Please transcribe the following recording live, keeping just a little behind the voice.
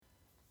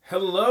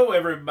Hello,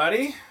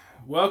 everybody.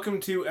 Welcome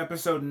to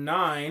episode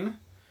 9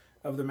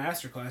 of the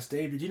Masterclass.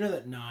 Dave, did you know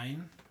that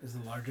 9 is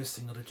the largest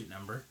single-digit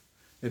number?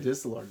 It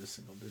is the largest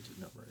single-digit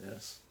number,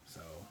 yes.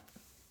 So,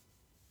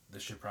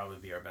 this should probably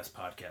be our best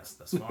podcast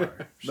thus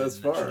far. Thus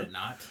far. Should it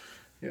not?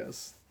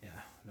 Yes. Yeah,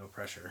 no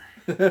pressure.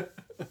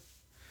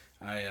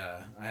 I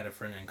had a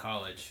friend in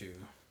college who,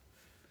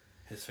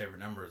 his favorite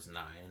number is 9,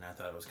 and I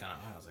thought it was kind of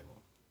odd. I was like,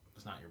 well,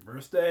 it's not your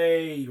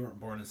birthday, you weren't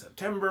born in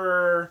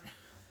September,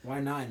 why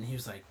 9? And he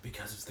was like,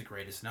 because it's the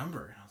greatest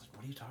number. And I was like,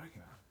 what are you talking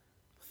about?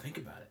 Think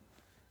about it.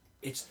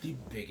 It's the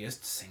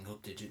biggest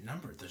single-digit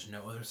number. There's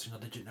no other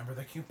single-digit number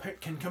that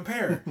can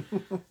compare.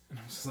 And I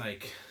was just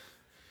like,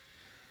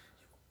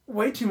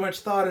 way too much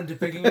thought into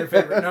picking your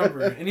favorite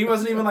number. And he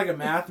wasn't even like a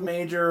math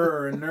major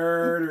or a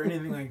nerd or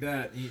anything like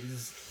that.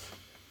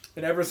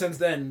 And ever since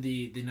then,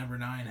 the number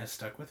 9 has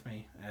stuck with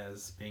me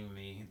as being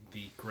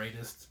the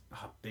greatest,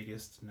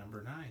 biggest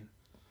number 9.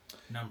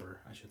 Number,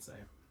 I should say.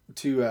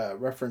 To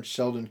reference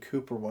Sheldon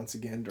Cooper once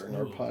again during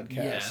our podcast.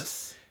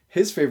 Yes.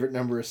 His favorite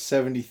number is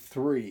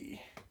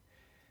 73.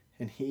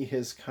 And he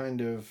has kind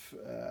of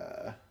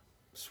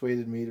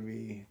persuaded me to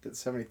be that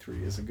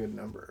 73 is a good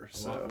number.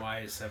 So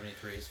Why is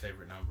 73 his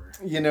favorite number?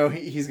 You know,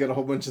 he's got a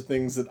whole bunch of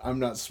things that I'm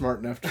not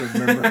smart enough to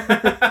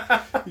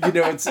remember. You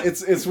know,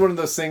 it's one of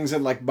those things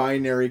in like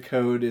binary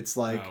code. It's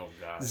like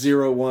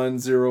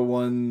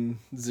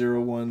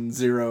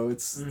 01010110.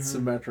 It's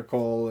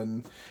symmetrical,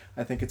 and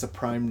I think it's a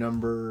prime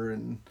number,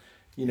 and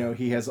you know,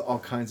 he has all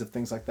kinds of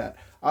things like that.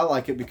 I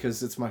like it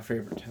because it's my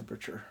favorite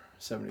temperature,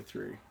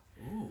 73. Ooh.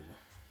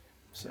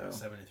 So Yeah,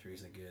 73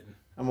 is a good.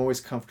 I'm always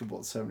comfortable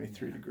at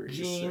 73 degrees.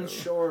 Jeans,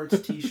 so.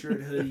 shorts,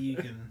 t-shirt, hoodie, you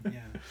can,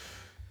 yeah.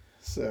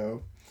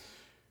 So,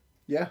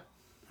 yeah.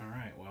 All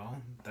right, well,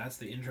 that's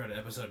the intro to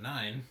episode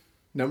 9.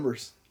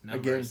 Numbers.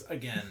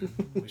 Again.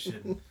 We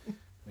should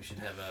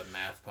have a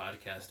math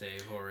podcast,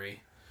 Dave, where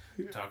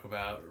we talk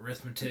about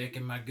arithmetic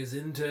and my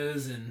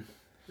gazintas and...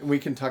 We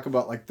can talk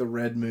about like the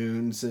red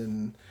moons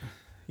and,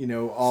 you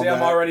know, all See, that.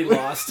 I'm already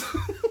lost.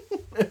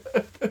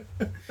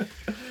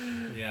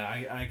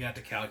 Yeah, I got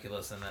to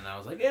calculus and then I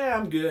was like, yeah,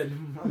 I'm good.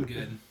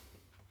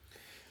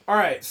 All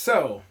right,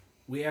 so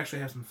we actually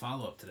have some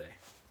follow-up today.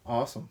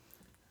 Awesome.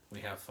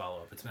 We have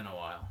follow-up. It's been a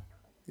while.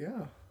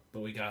 Yeah.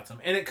 But we got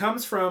some. And it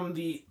comes from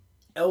the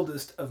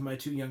eldest of my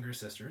 2 younger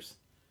sisters,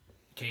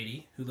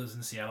 Katie, who lives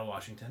in Seattle,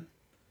 Washington.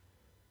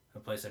 A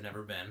place I've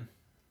never been,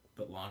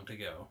 but long to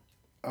go.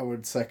 I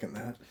would second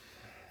that.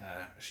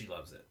 She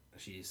loves it.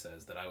 She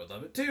says that I would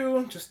love it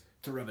too, just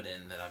to rub it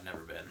in that I've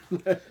never been.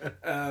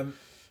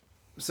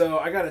 So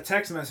I got a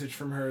text message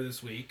from her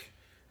this week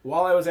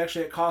while I was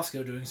actually at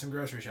Costco doing some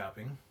grocery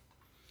shopping.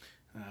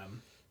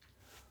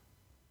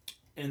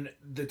 And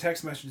the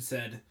text message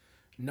said,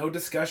 "No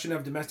discussion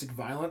of domestic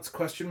violence,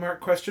 question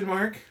mark.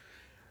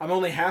 I'm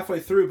only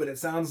halfway through, but it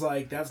sounds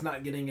like that's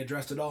not getting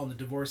addressed at all in the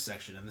divorce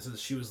section." And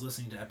she was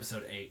listening to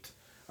episode 8,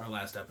 our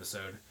last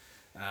episode.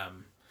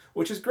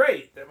 Which is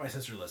great that my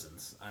sister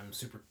listens. I'm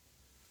super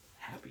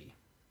happy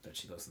that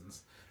she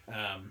listens.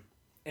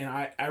 And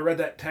I read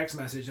that text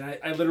message, and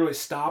I literally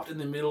stopped in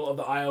the middle of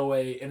the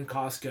aisleway in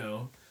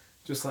Costco,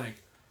 just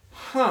like,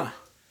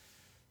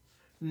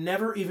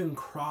 never even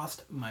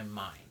crossed my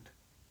mind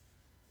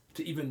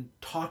to even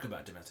talk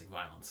about domestic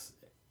violence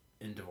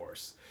in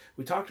divorce.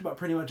 We talked about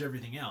pretty much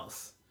everything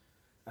else.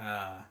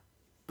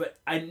 But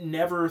I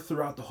never,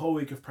 throughout the whole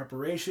week of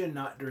preparation,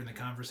 not during the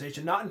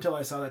conversation, not until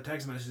I saw that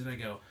text message, did I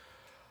go,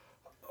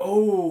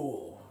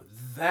 oh,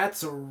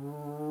 that's a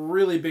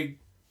really big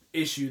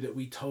issue that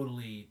we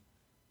totally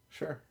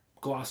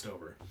glossed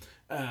over.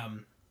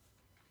 And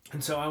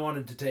so I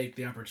wanted to take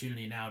the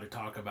opportunity now to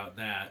talk about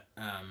that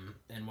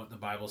and what the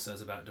Bible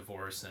says about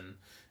divorce and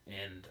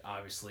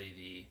obviously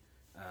the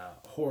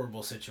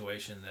horrible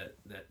situation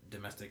that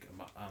domestic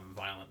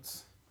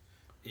violence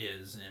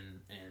is and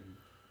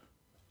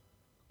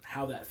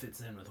how that fits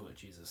in with what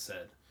Jesus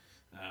said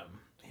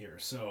here.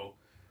 So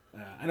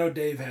I know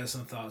Dave has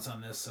some thoughts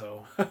on this,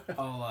 so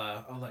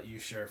I'll let you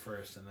share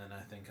first, and then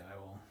I think I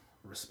will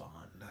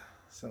respond.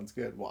 Sounds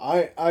good. Well,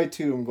 I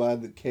too am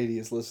glad that Katie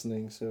is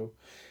listening. So,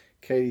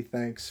 Katie,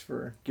 thanks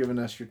for giving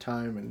us your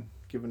time and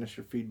giving us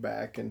your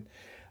feedback. And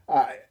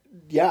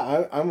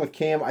I'm with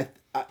Cam. I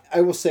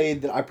will say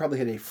that I probably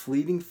had a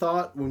fleeting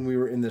thought when we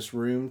were in this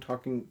room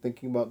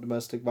thinking about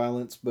domestic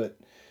violence, but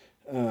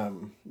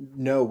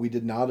no, we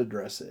did not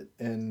address it.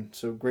 And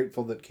so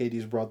grateful that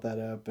Katie's brought that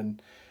up.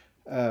 And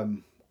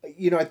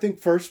you know, I think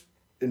first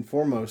and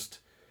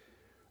foremost,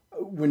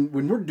 when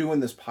we're doing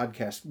this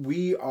podcast,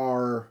 we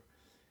are,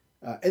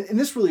 and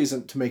this really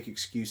isn't to make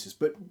excuses,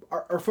 but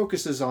our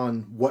focus is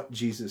on what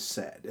Jesus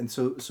said. And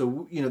so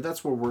you know,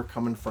 that's where we're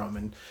coming from.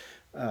 And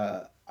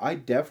I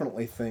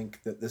definitely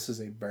think that this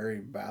is a very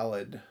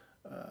valid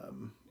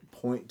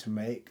point to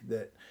make,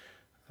 that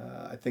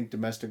I think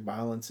domestic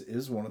violence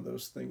is one of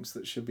those things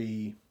that should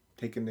be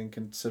taken in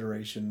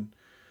consideration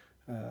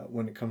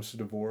when it comes to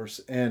divorce.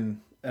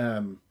 And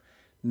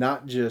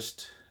not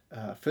just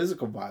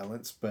physical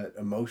violence, but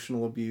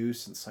emotional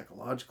abuse and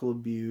psychological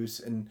abuse,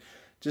 and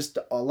just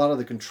a lot of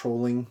the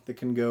controlling that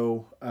can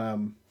go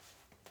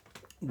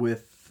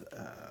with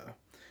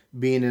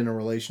being in a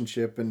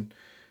relationship. And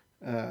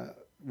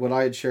what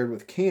I had shared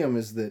with Cam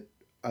is that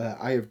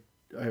I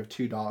have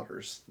two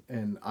daughters,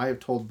 and I have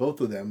told both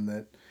of them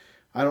that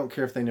I don't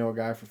care if they know a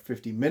guy for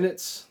 50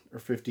 minutes or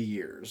 50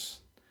 years.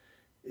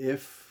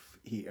 If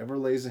he ever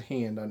lays a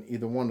hand on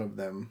either one of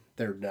them,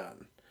 they're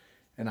done.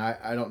 And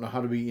I don't know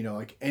how to be,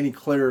 like any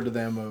clearer to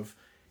them of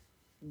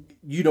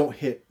you don't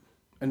hit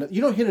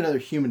another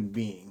human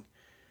being.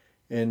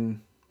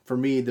 And for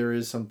me, there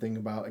is something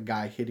about a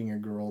guy hitting a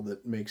girl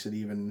that makes it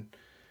even,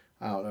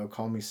 I don't know,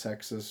 call me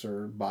sexist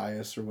or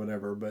biased or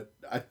whatever, but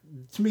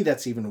to me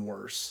that's even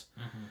worse.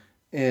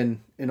 And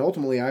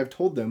ultimately I've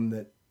told them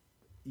that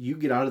you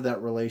get out of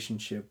that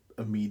relationship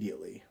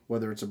immediately,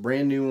 whether it's a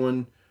brand new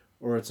one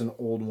or it's an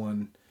old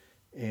one.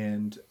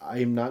 And I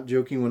am not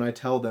joking when I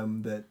tell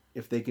them that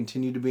if they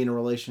continue to be in a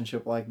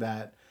relationship like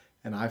that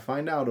and I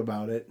find out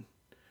about it,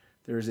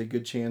 there is a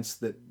good chance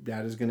that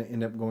dad is going to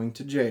end up going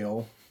to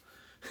jail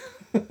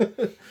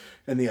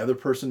and the other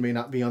person may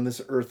not be on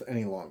this earth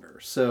any longer.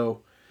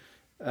 So,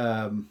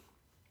 there's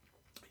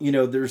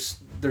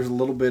a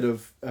little bit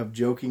of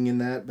joking in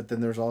that, but then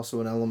there's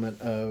also an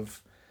element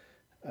of,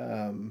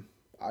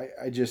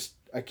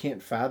 I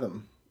can't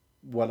fathom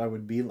what I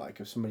would be like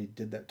if somebody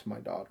did that to my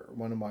daughter,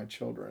 one of my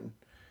children.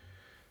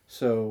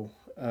 So,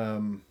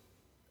 and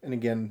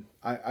again,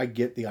 I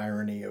get the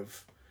irony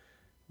of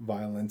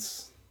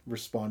violence,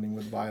 responding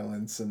with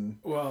violence. And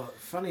well,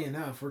 funny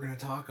enough, we're going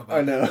to talk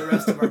about the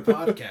rest of our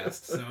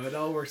podcast. So it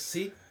all works.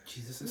 See,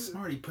 Jesus is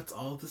smart. He puts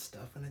all this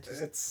stuff and it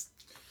just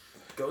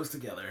goes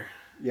together.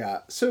 Yeah.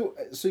 So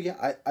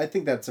yeah, I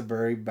think that's a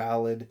very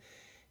valid,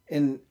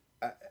 and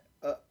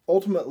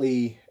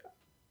ultimately,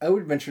 I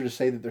would venture to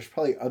say that there's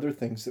probably other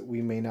things that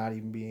we may not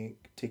even be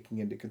taking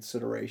into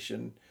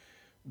consideration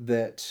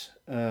that,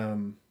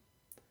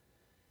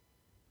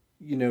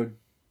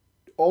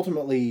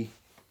 ultimately,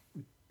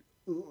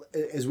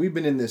 as we've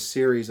been in this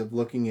series of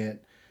looking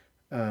at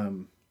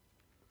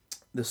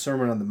the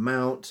Sermon on the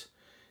Mount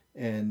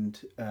and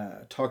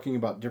talking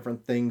about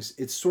different things,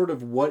 it's sort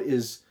of what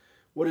is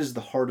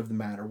the heart of the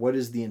matter? What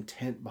is the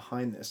intent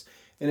behind this?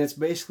 And it's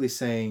basically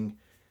saying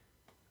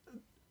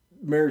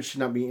marriage should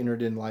not be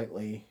entered in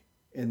lightly,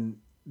 and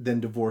then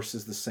divorce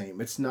is the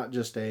same. It's not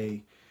just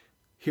a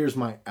here's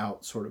my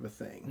out sort of a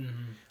thing.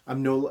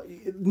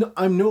 Mm-hmm.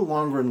 I'm no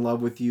longer in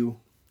love with you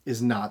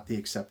is not the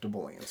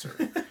acceptable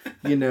answer.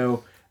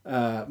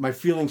 My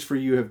feelings for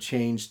you have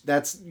changed.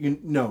 That's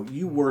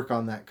you work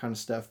on that kind of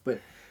stuff. But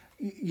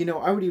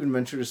I would even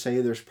venture to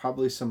say there's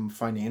probably some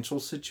financial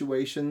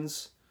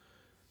situations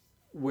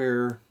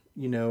where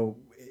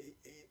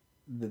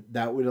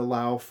that would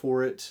allow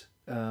for it.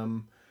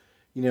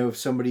 If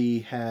somebody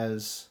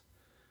has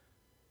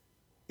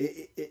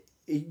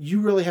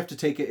you really have to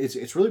take it.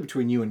 It's really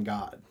between you and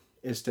God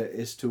as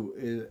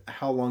to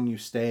how long you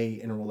stay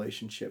in a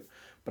relationship.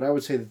 But I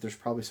would say that there's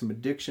probably some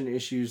addiction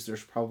issues.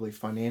 There's probably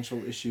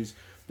financial issues.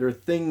 There are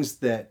things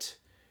that,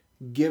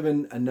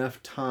 given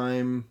enough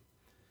time,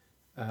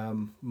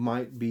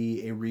 might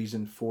be a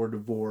reason for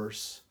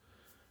divorce.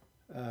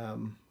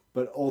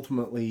 But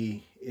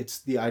ultimately, it's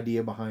the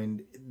idea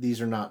behind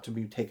these are not to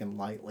be taken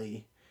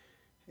lightly.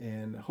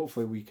 And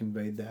hopefully we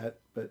conveyed that,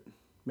 but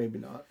maybe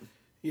not.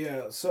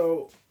 Yeah,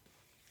 so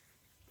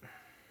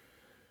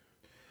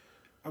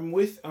I'm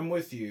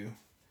with you.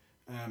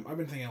 I've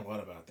been thinking a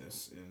lot about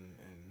this, and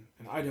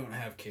I don't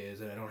have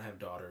kids, and I don't have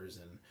daughters,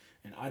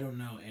 and I don't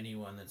know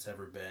anyone that's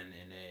ever been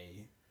in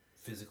a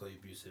physically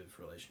abusive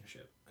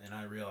relationship. And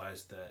I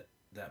realized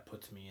that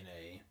puts me in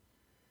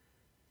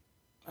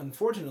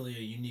unfortunately,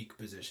 a unique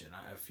position.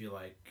 I feel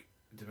like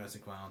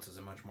domestic violence is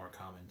a much more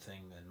common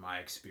thing than my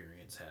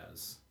experience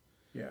has.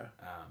 Yeah.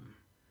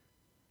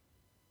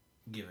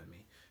 Given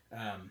me.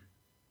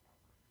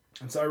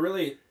 And so I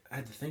really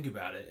had to think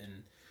about it,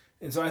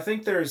 and so I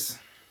think there's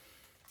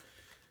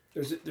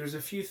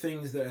a few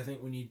things that I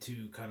think we need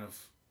to kind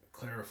of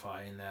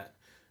clarify in that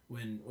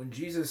when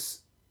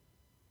Jesus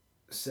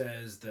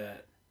says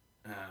that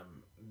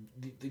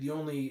the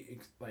only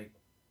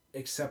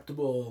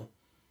acceptable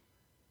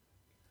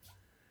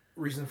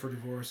reason for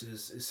divorce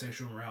is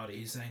sexual immorality,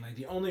 he's saying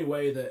the only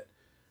way that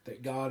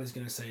God is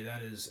going to say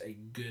that is a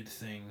good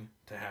thing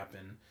to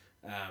happen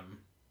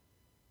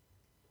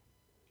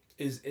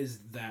is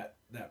that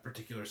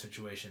particular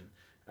situation.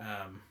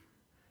 I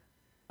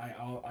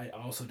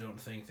also don't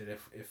think that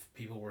if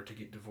people were to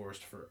get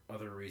divorced for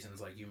other reasons,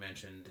 like you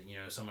mentioned,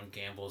 someone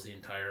gambles the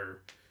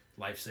entire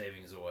life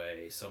savings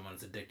away,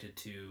 someone's addicted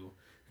to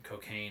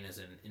cocaine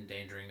is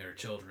endangering their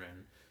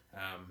children,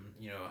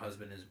 a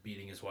husband is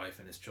beating his wife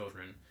and his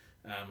children.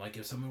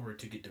 If someone were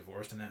to get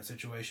divorced in that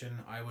situation,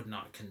 I would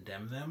not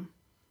condemn them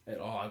at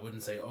all. I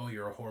wouldn't say, oh,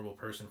 you're a horrible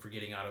person for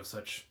getting out of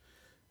such.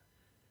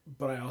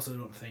 But I also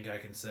don't think I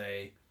can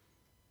say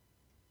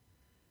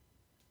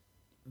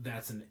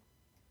that's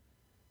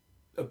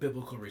a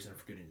biblical reason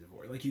for getting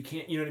divorced. You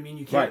can't, you know what I mean?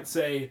 You can't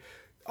say,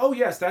 oh,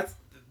 yes, that's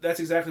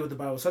exactly what the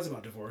Bible says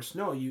about divorce.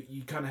 No,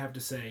 you kind of have to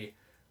say,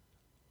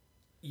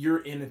 you're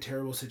in a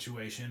terrible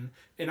situation.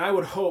 And I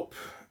would hope,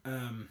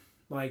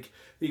 like,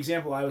 the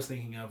example I was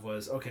thinking of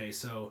was, okay,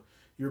 so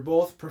you're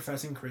both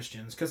professing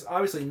Christians, because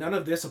obviously none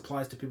of this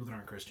applies to people that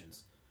aren't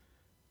Christians.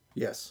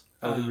 Yes,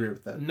 I would agree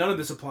with that. None of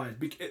this applies.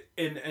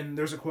 And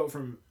there's a quote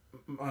from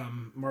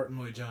Martin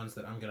Lloyd-Jones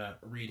that I'm going to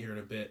read here in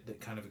a bit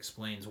that kind of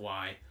explains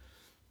why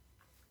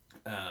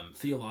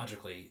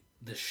theologically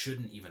this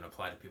shouldn't even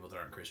apply to people that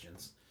aren't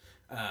Christians.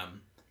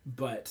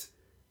 But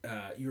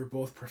you're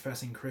both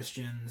professing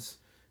Christians,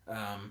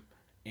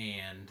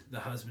 and the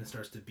husband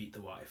starts to beat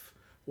the wife.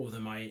 Well,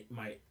 then my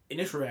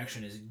initial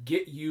reaction is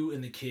get you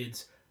and the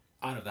kids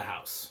out of the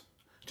house.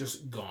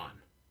 Just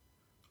gone.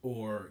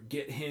 Or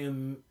get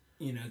him,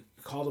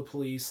 call the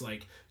police,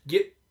 like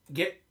get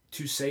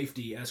to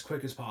safety as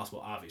quick as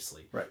possible,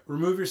 obviously. Right.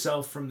 Remove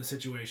yourself from the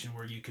situation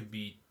where you could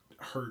be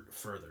hurt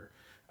further.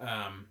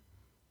 And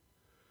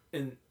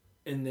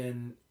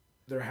then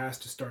there has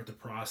to start the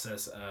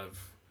process of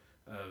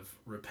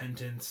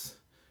repentance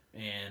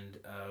and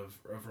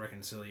of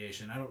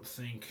reconciliation. I don't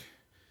think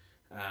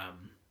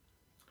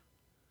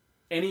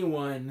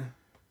anyone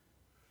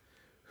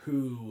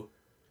who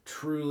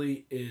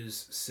truly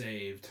is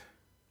saved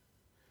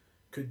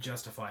could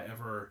justify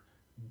ever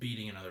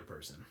beating another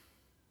person,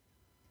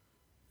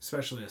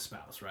 especially a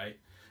spouse, right?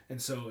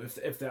 And so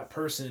if that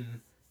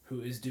person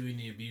who is doing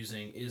the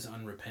abusing is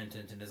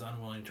unrepentant and is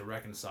unwilling to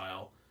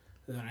reconcile,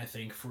 then I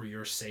think for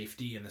your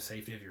safety and the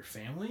safety of your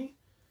family,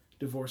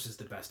 divorce is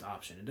the best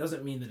option. It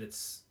doesn't mean that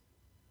it's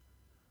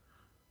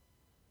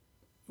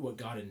what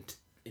God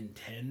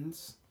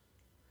intends,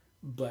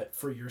 but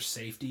for your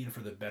safety and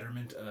for the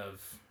betterment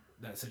of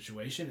that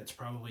situation, it's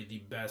probably the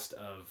best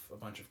of a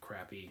bunch of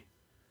crappy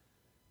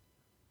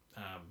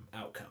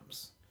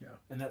outcomes. Yeah.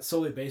 And that's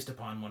solely based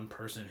upon one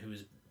person who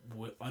is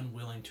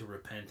unwilling to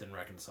repent and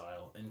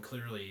reconcile, and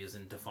clearly is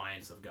in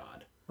defiance of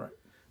God. Right.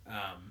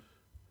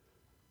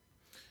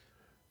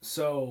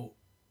 So,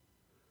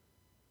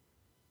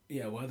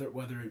 yeah,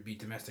 whether it be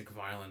domestic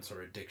violence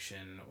or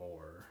addiction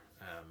or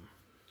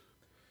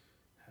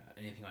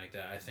anything like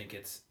that, I think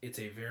it's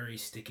a very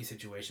sticky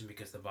situation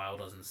because the Bible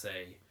doesn't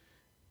say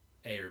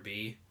A or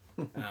B.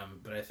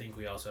 But I think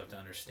we also have to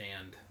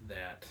understand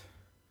that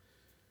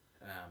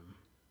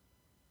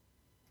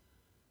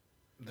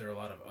there are a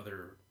lot of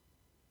other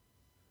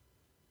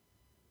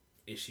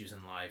issues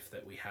in life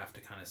that we have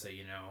to kind of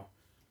say,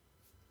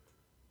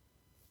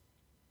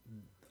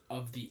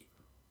 of the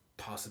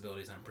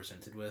possibilities I'm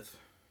presented with,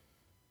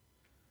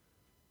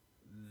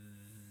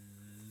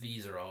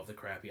 these are all of the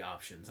crappy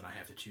options, and I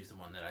have to choose the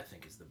one that I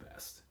think is the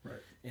best.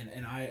 Right.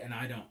 And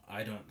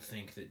I don't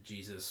think that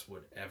Jesus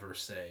would ever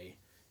say,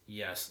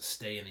 yes,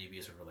 stay in the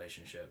abusive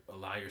relationship,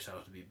 allow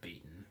yourself to be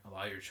beaten,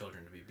 allow your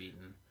children to be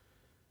beaten.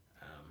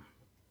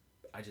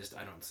 I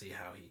don't see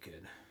how he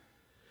could.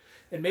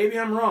 And maybe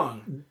I'm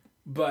wrong,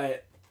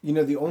 but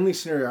the only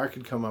scenario I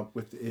could come up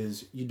with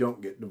is you don't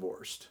get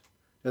divorced.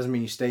 Doesn't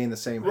mean you stay in the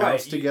same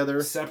house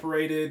together.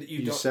 Separated.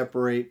 You don't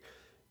separate.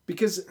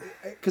 Because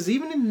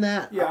even in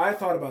that... Yeah, I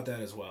thought about that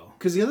as well.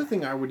 Because the other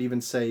thing I would even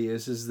say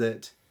is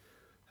that,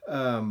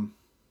 there's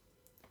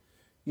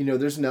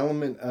an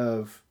element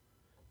of,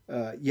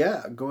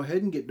 go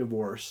ahead and get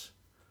divorced,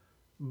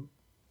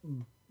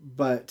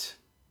 but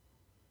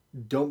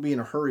don't be in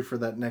a hurry for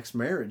that next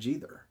marriage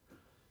either.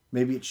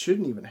 Maybe it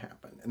shouldn't even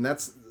happen. And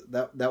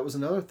that was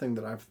another thing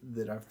that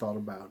I've thought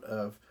about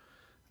of,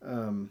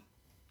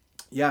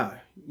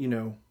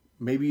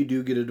 maybe you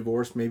do get a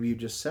divorce, maybe you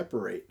just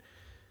separate.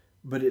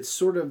 But it's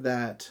sort of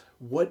that,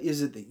 what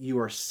is it that you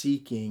are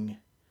seeking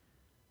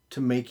to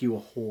make you a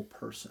whole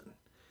person?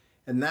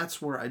 And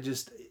that's where I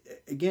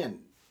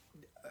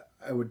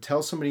would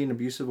tell somebody in an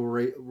abusive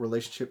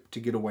relationship to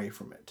get away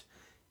from it.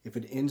 If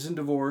it ends in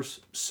divorce,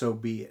 so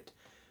be it.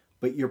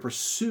 But your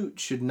pursuit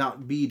should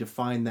not be to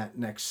find that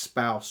next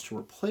spouse to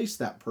replace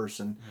that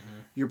person.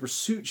 Mm-hmm. Your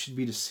pursuit should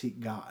be to seek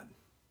God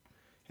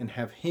and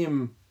have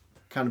him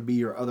kind of be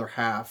your other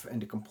half and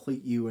to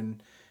complete you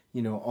and,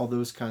 all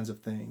those kinds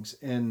of things.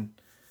 And,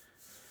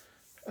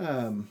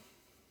 so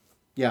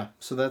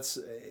that's,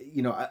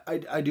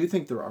 I do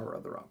think there are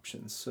other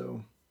options.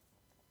 So,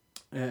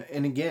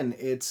 and again,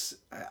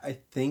 I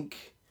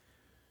think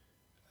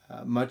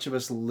much of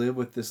us live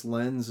with this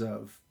lens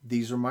of,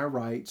 these are my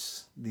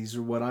rights, these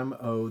are what I'm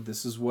owed,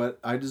 this is what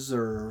I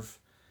deserve.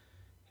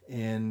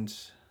 And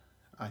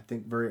I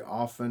think very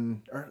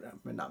often, or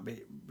not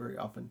very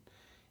often,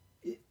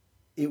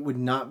 it would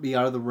not be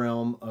out of the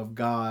realm of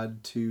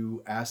God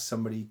to ask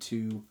somebody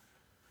to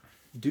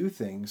do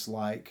things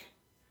like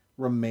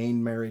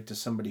remain married to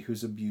somebody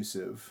who's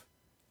abusive.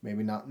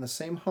 Maybe not in the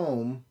same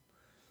home,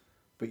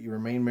 but you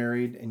remain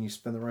married and you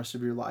spend the rest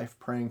of your life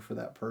praying for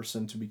that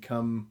person to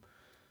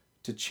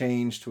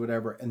change, to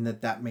whatever, and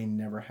that may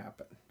never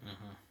happen.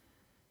 Uh-huh.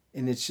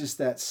 And it's just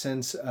that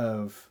sense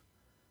of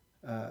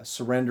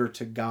surrender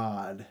to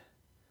God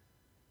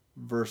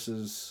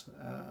versus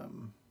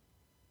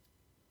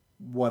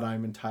what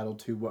I'm entitled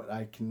to, what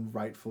I can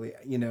rightfully,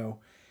 and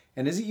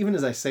even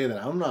as I say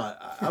that, I'm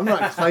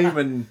not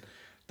claiming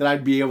that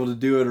I'd be able to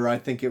do it, or I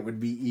think it would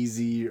be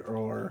easy,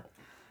 or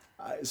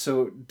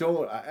So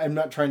don't. I'm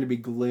not trying to be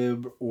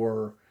glib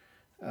or,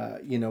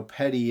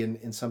 petty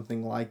in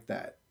something like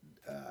that.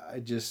 I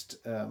just.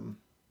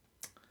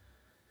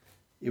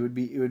 It would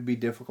be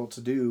difficult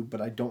to do, but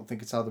I don't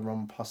think it's out of the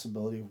realm of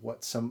possibility of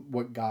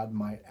what God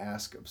might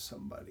ask of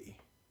somebody.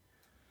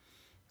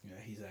 Yeah,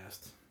 he's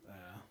asked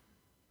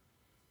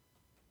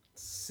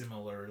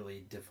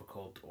similarly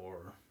difficult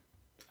or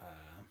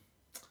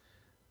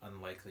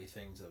unlikely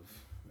things of,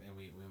 and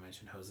we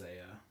mentioned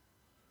Hosea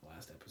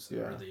last episode,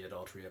 or the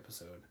adultery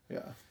episode.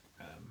 Yeah.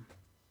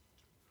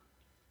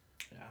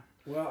 Yeah.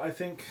 Well, I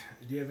think.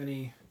 Do you have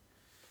any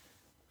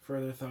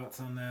further thoughts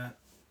on that?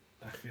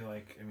 I feel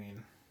like,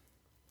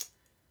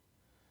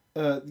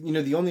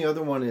 the only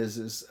other one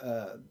is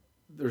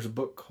there's a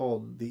book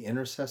called The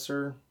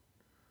Intercessor.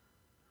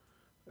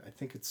 I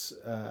think it's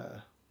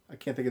I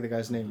can't think of the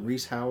guy's name.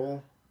 Reese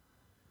Howell.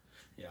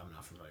 Yeah, I'm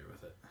not familiar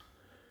with it.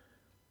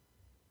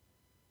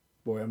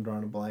 Boy, I'm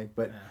drawing a blank.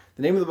 But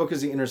the name of the book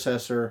is The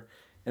Intercessor,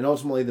 and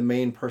ultimately the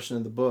main person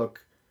in the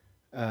book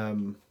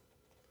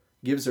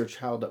gives their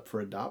child up for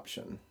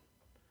adoption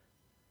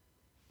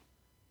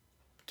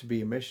to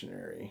be a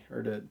missionary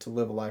or to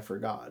live a life for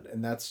God.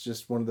 And that's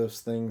just one of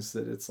those things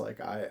that it's like,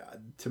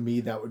 to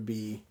me, that would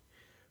be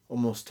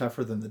almost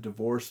tougher than the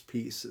divorce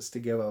piece, is to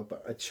give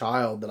up a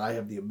child that I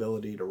have the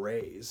ability to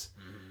raise.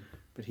 Mm-hmm.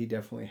 But he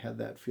definitely had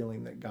that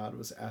feeling that God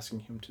was asking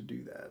him to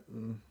do that.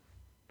 And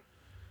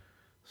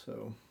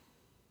so.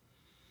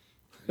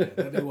 Yeah,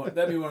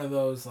 that'd be one of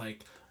those,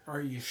 like, are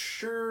you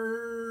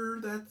sure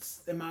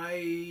that's,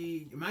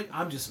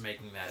 I'm just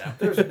making that up.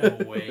 There's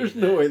no way. There's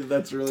no way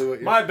that's really what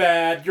you're... My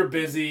bad, you're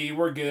busy,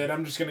 we're good.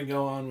 I'm just going to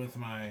go on with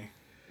my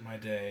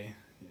day.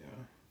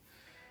 Yeah.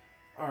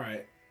 All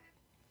right.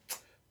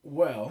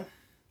 Well,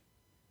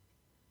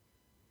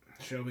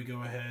 shall we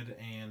go ahead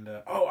and...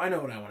 I know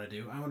what I want to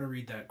do. I want to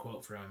read that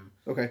quote from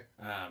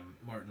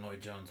Martin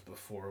Lloyd-Jones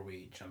before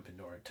we jump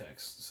into our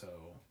text. So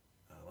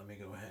let me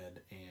go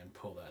ahead and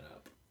pull that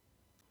up.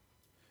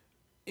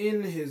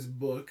 In his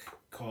book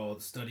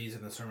called Studies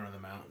in the Sermon on the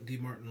Mount, D.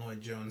 Martin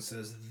Lloyd-Jones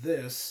says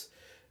this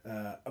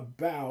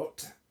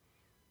about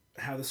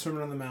how the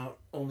Sermon on the Mount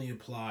only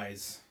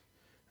applies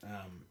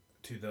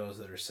to those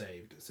that are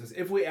saved. It says,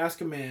 if we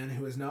ask a man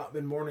who has not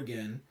been born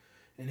again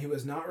and who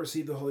has not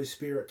received the Holy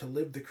Spirit to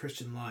live the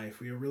Christian life,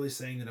 we are really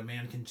saying that a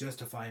man can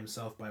justify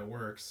himself by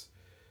works,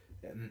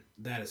 and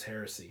that is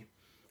heresy.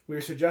 We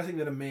are suggesting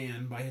that a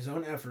man, by his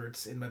own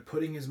efforts and by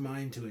putting his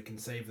mind to it, can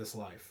save this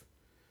life.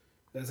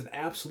 That is an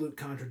absolute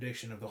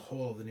contradiction of the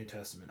whole of the New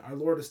Testament. Our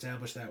Lord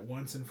established that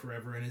once and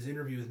forever in his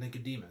interview with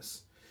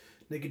Nicodemus.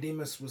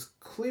 Nicodemus was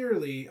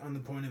clearly on the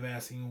point of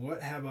asking,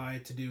 what have I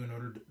to do in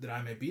order that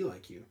I may be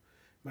like you?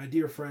 My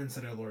dear friend,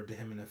 said our Lord to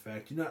him in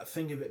effect, do not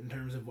think of it in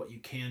terms of what you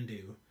can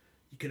do.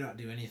 You cannot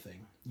do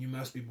anything. You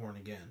must be born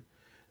again.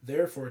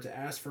 Therefore, to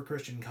ask for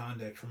Christian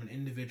conduct from an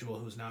individual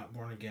who is not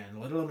born again,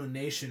 let alone a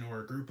nation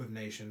or a group of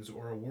nations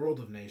or a world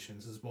of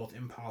nations, is both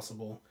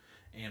impossible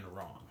and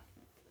wrong.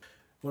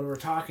 When we're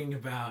talking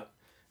about,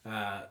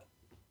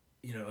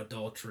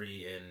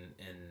 adultery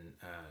and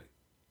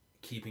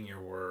keeping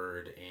your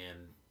word and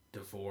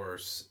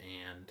divorce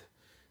and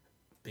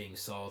being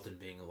salt and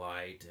being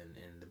light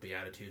and the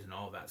Beatitudes and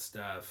all that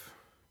stuff,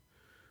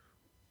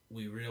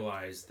 we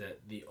realize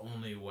that the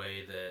only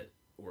way that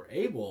we're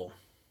able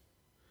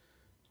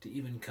to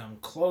even come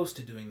close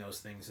to doing those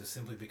things is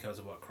simply because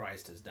of what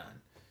Christ has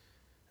done.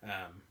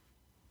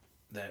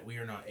 That we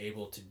are not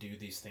able to do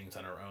these things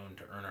on our own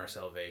to earn our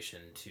salvation,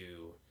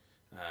 to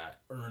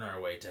earn our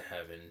way to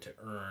heaven, to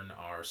earn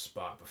our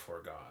spot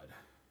before God.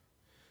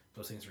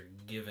 Those things are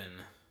given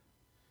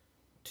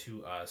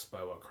to us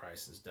by what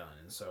Christ has done.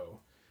 And so,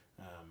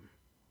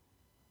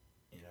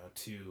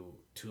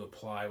 to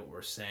apply what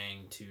we're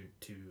saying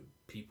to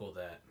people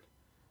that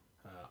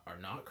are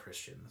not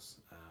Christians,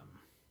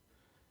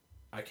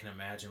 I can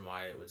imagine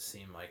why it would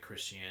seem like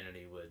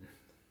Christianity would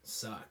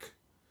suck.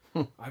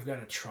 I've got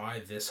to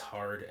try this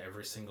hard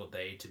every single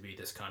day to be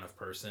this kind of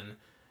person,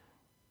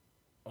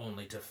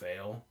 only to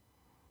fail.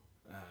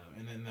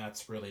 And then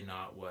that's really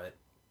not what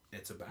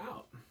it's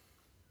about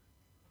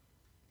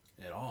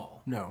at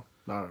all. No,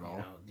 not at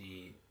all.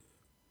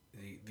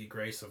 The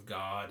grace of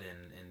God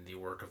and the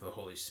work of the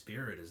Holy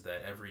Spirit is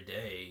that every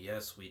day,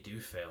 yes, we do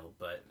fail,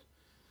 but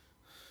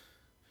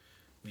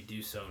we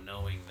do so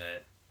knowing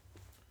that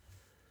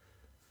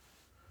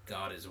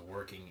God is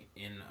working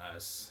in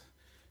us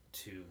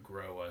to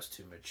grow us,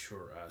 to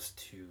mature us,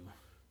 to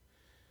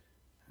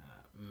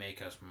make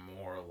us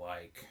more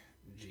like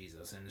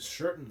Jesus. And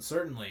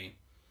certainly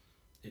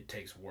it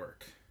takes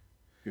work.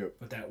 Yep.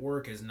 But that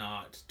work is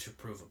not to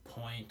prove a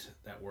point.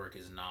 That work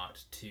is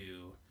not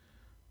to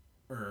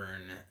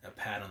earn a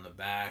pat on the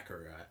back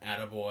or a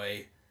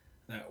attaboy.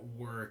 That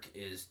work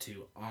is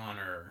to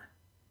honor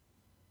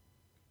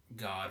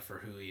God for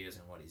who he is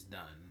and what he's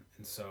done.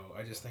 And so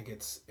I just think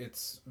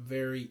it's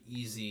very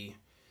easy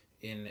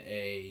in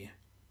a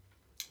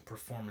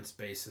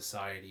performance-based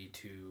society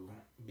to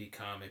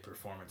become a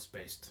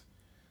performance-based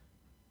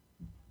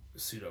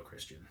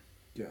pseudo-Christian.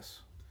 Yes.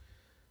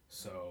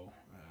 So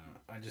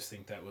I just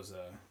think that was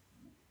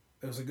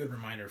it was a good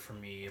reminder for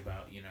me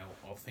about,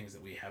 all the things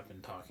that we have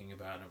been talking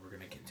about and we're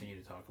going to continue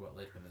to talk about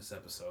later in this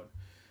episode.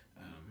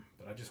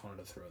 But I just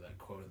wanted to throw that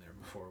quote in there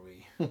before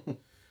we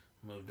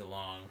moved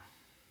along.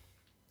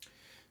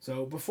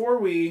 So before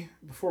we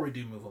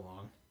do move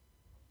along,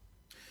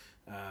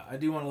 I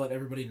do want to let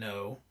everybody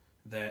know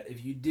that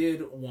if you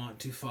did want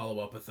to follow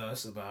up with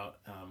us about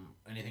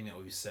anything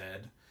that we've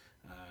said,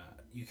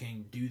 you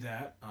can do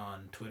that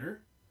on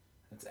Twitter.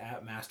 It's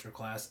at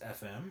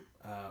MasterclassFM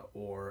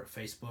or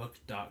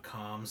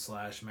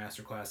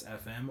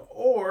Facebook.com/MasterclassFM,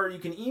 or you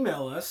can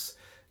email us,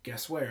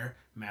 guess where,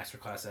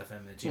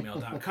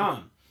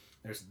 masterclassfm@gmail.com.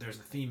 There's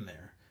a theme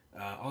there.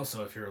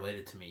 Also, if you're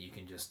related to me, you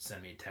can just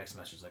send me a text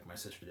message like my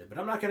sister did. But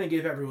I'm not going to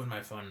give everyone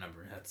my phone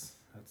number. That's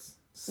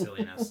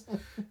silliness.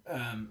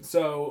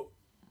 So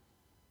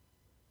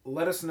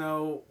let us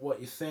know what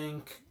you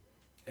think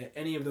at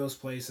any of those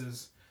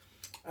places.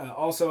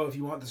 Also, if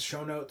you want the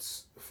show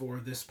notes for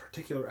this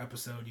particular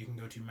episode, you can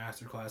go to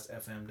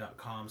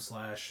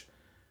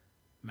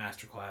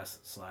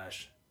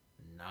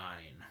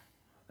masterclassfm.com/masterclass/9.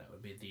 That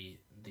would be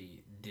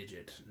the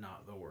digit,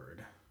 not the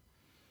word.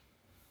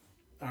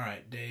 All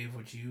right, Dave,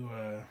 would you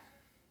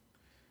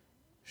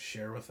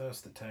share with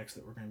us the text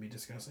that we're going to be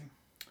discussing?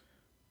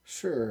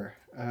 Sure.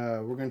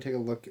 We're going to take a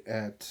look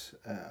at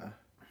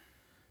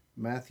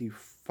Matthew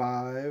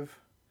 5.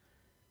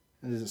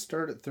 And does it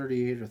start at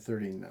 38 or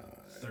 39?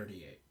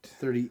 38.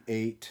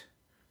 38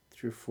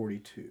 through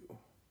 42.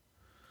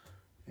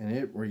 And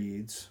it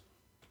reads,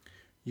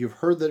 "You've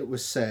heard that it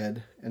was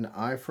said, an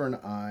eye for an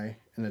eye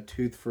and a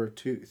tooth for a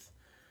tooth.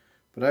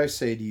 But I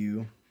say to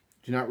you,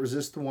 do not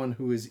resist the one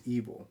who is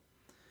evil.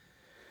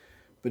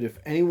 But if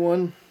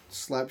anyone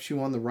slaps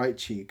you on the right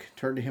cheek,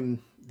 turn to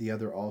him the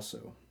other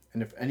also.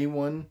 And if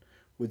anyone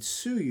would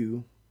sue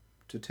you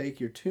to take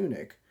your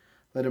tunic,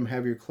 let him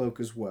have your cloak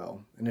as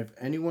well. And if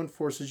anyone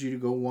forces you to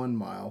go 1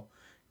 mile,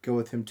 go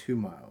with him 2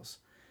 miles.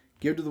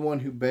 Give to the one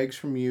who begs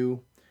from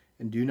you,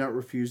 and do not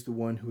refuse the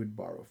one who would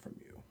borrow from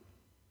you."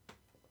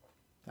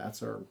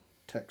 That's our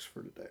text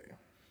for today.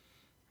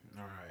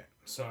 All right.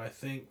 So I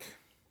think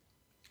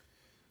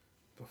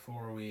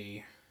before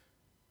we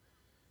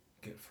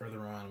get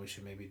further on, we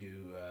should maybe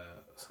do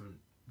some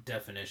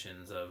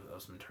definitions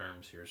of some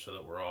terms here so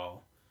that we're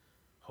all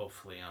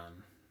hopefully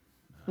on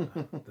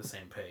the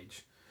same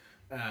page.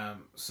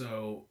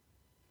 So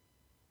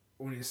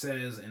when he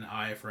says an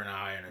eye for an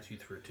eye and a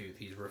tooth for a tooth,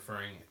 he's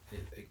referring,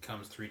 it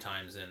comes 3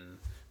 times in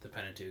the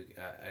Pentateuch,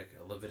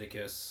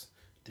 Leviticus,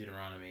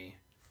 Deuteronomy,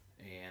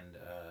 and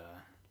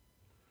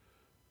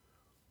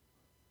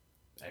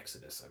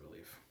Exodus, I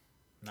believe.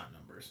 Not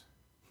Numbers.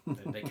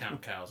 They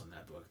count cows in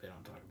that book. They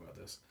don't talk about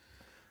this.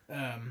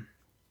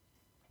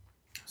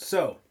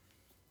 So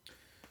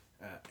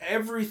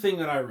everything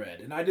that I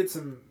read, and I did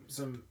some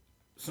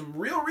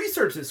real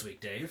research this week,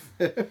 Dave,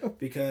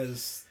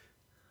 because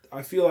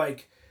I feel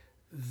like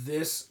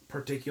this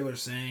particular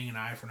saying, an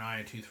eye for an eye,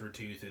 a tooth for a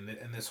tooth,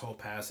 and this whole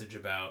passage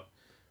about,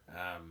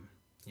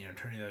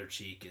 turning the other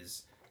cheek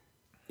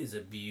is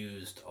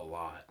abused a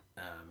lot,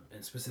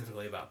 and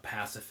specifically about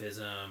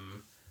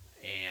pacifism,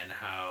 and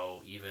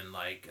how even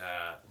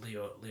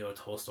Leo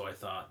Tolstoy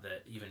thought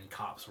that even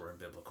cops were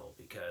unbiblical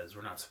because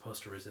we're not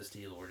supposed to resist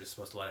evil, we're just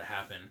supposed to let it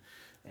happen,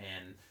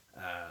 and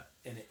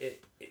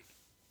it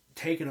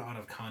taken out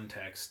of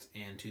context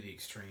and to the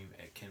extreme,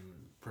 it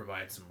can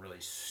provide some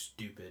really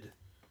stupid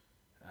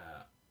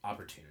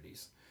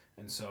opportunities.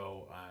 And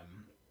so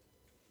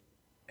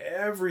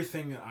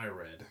everything that I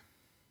read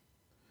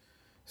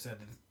said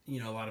that,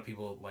 a lot of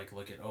people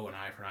look at, an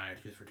eye for an eye, a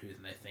tooth for a tooth,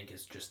 and they think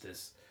it's just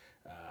this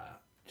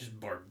just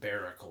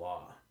barbaric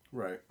law.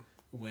 Right.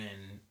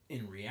 When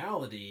in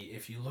reality,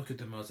 if you look at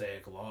the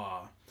Mosaic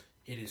Law,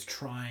 it is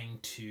trying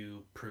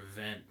to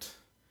prevent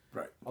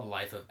a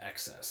life of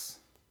excess.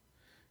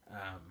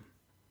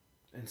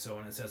 And so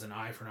when it says an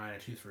eye for an eye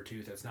and a tooth for a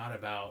tooth, it's not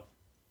about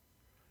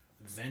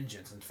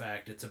vengeance. In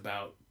fact, it's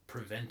about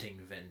preventing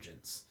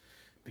vengeance.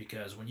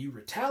 Because when you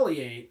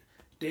retaliate,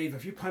 Dave,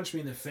 if you punch me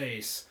in the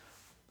face,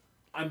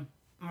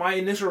 my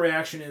initial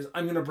reaction is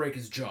I'm going to break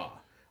his jaw.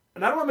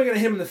 And not only am I going to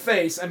hit him in the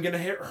face, I'm going to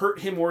hurt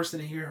him worse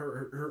than he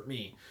hurt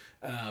me.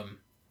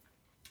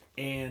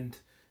 And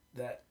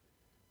that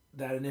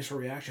initial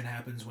reaction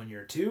happens when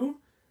you're 2,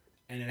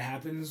 and it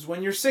happens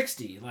when you're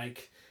 60.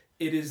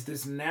 It is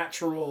this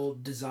natural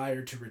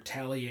desire to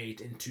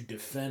retaliate and to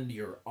defend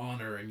your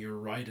honor and your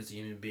right as a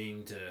human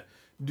being to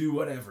do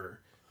whatever.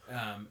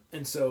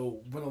 And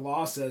so when the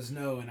law says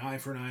no, an eye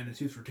for an eye and a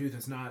tooth for a tooth,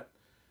 it's not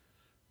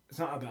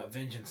about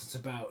vengeance. It's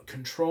about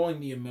controlling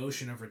the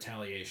emotion of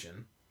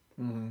retaliation.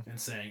 Mm-hmm. And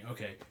saying,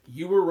 okay,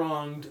 you were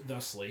wronged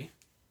thusly.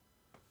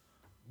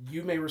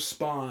 You may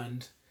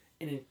respond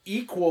in an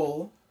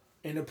equal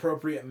and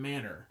appropriate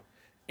manner.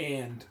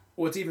 And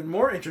what's even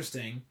more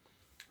interesting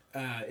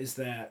is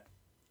that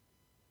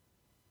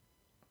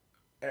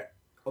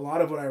a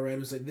lot of what I read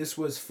was this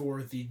was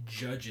for the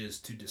judges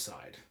to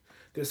decide.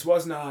 This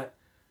was not,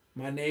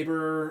 my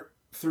neighbor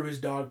threw his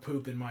dog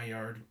poop in my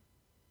yard,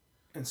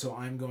 and so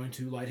I'm going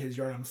to light his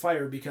yard on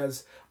fire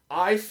because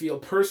I feel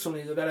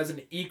personally that is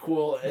an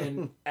equal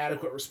and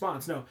adequate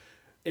response. No,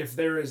 if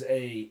there is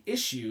a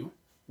issue,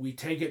 we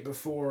take it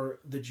before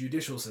the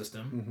judicial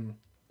system,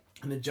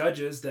 and the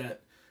judges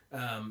that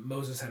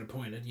Moses had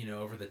appointed,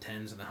 over the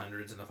tens and the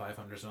hundreds and the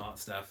 500s and all that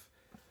stuff,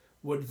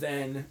 would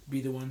then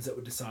be the ones that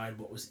would decide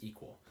what was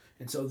equal.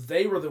 And so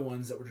they were the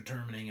ones that were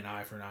determining an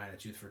eye for an eye and a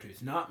tooth for a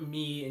tooth, not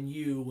me and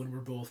you when we're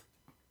both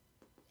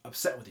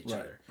upset with each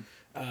other.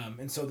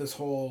 And so this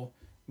whole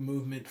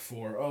movement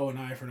for, an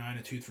eye for an eye and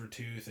a tooth for a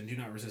tooth and do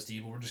not resist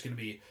evil, we're just going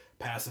to be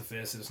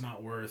pacifists, it's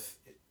not worth,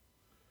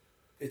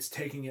 it's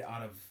taking it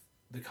out of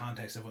the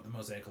context of what the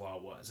Mosaic Law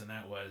was, and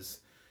that was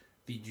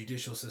the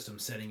judicial system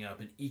setting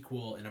up an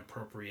equal and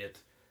appropriate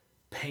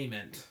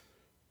payment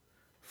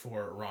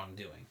for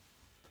wrongdoing.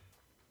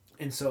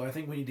 And so I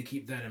think we need to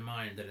keep that in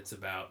mind, that it's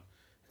about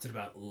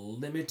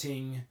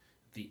limiting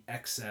the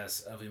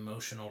excess of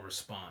emotional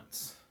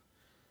response.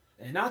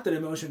 And not that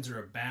emotions are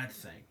a bad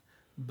thing,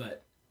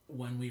 but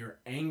when we are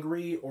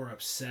angry or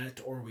upset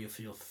or we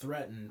feel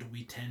threatened,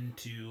 we tend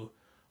to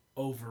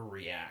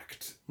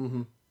overreact.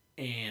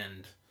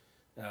 And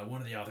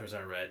one of the authors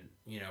I read,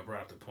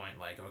 brought up the point,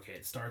 like, okay,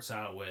 it starts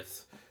out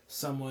with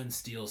someone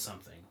steals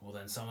something. Well,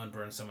 then someone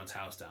burns someone's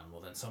house down.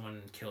 Well, then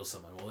someone kills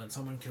someone. Well, then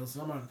someone kills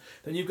someone.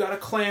 Then you've got a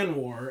clan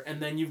war,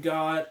 and then you've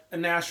got a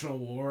national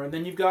war, and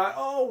then you've got,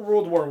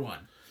 World War I.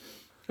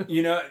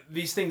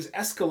 These things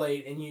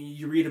escalate, and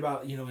you read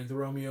about, like the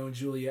Romeo and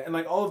Juliet, and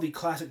like all of the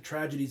classic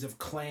tragedies of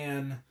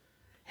clan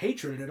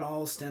hatred, it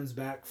all stems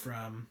back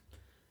from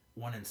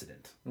one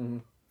incident.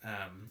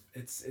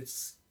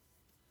 It's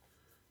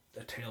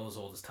a tale as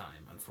old as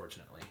time,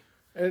 unfortunately.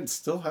 And it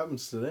still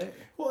happens today.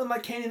 Well, and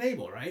like Cain and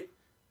Abel, right?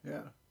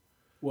 Yeah.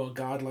 Well,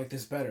 God liked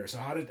this better. So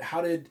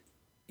how did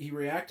he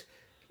react?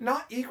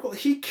 Not equal.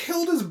 He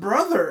killed his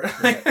brother.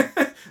 Right.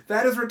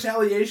 That is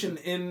retaliation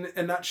in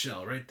a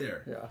nutshell, right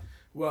there. Yeah.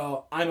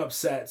 Well, I'm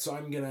upset, so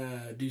I'm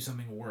gonna do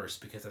something worse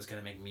because that's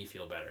gonna make me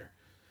feel better.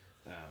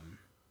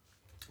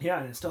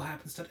 And it still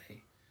happens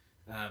today.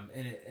 And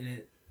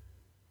it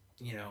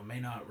may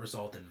not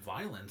result in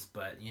violence,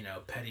 but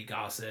petty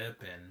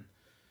gossip and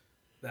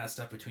that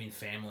stuff between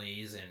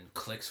families and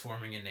cliques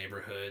forming in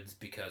neighborhoods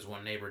because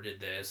one neighbor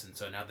did this, and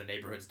so now the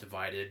neighborhood's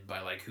divided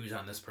by like who's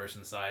on this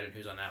person's side and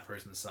who's on that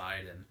person's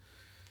side, and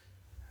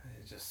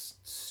it's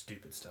just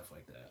stupid stuff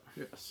like that.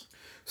 Yes.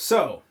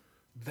 So,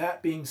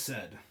 that being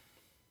said,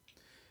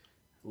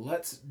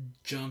 let's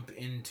jump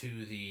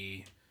into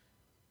the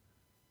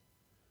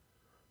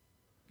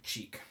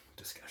cheek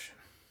discussion.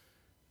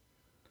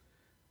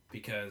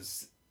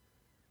 Because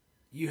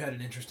you had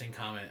an interesting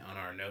comment on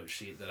our note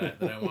sheet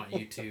that I want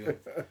you to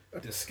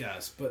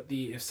discuss. But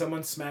if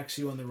someone smacks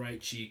you on the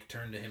right cheek,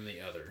 turn to him the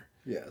other.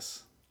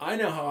 Yes. I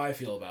know how I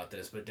feel about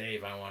this, but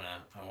Dave, I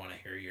wanna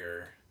hear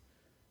your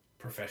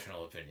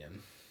professional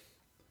opinion.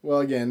 Well,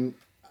 again,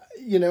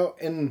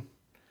 and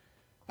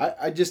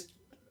I just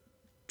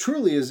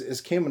truly,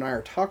 as Cam and I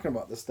are talking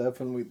about this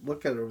stuff and we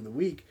look at it over the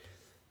week,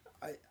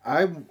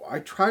 I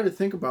try to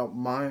think about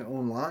my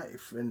own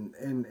life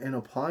and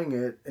applying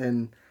it,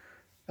 and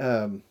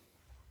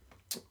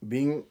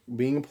being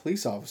a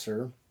police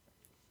officer,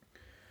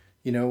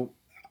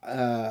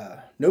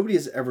 nobody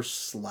has ever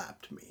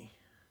slapped me.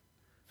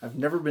 I've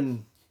never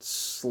been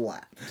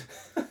slapped.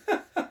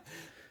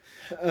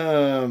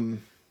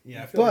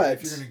 Yeah, I feel like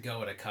if you're gonna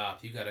go at a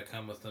cop, you got to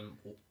come with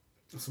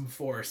some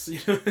force.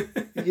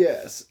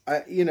 Yes,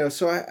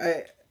 so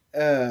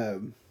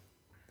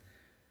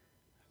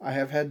I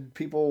have had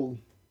people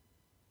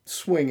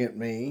swing at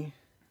me.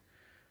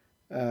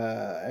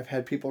 I've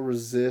had people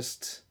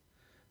resist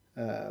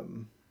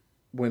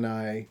when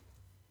I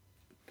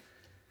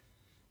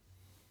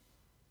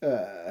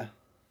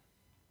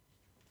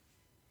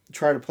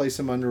try to place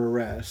them under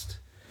arrest.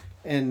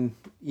 And,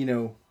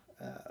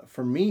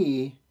 for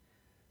me,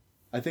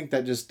 I think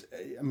that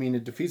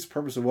it defeats the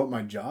purpose of what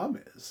my job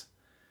is.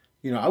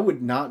 I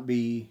would not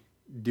be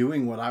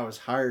doing what I was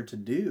hired to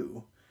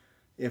do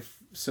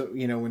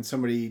when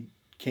somebody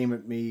came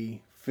at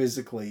me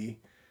physically,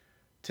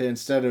 to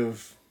instead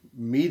of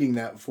meeting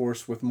that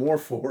force with more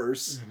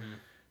force,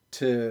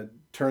 to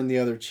turn the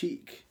other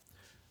cheek.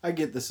 I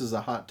get this is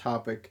a hot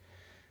topic,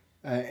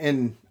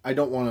 and I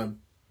don't want to,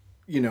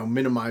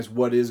 minimize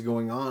what is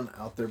going on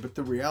out there, but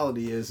the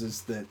reality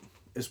is that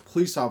as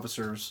police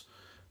officers,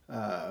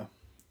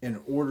 in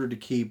order to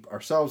keep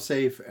ourselves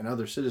safe and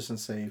other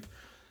citizens safe,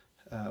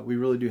 we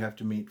really do have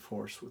to meet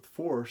force with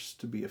force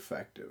to be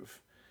effective.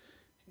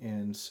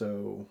 And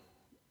so,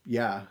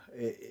 yeah,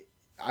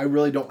 I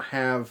really don't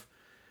have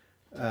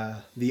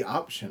the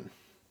option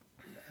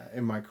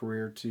in my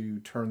career to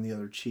turn the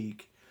other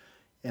cheek.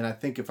 And I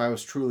think if I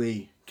was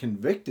truly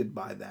convicted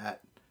by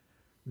that,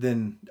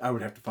 then I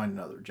would have to find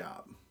another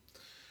job.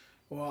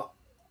 Well,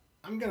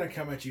 I'm going to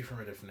come at you from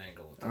a different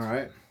angle. All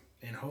right. One.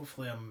 And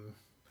hopefully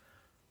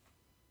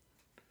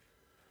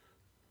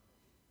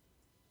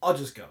I'll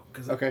just go.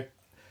 Okay.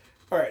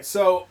 All right.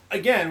 So,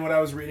 again, what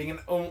I was reading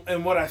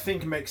and what I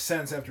think makes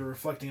sense after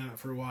reflecting on it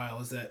for a while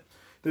is that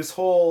this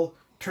whole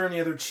turn the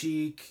other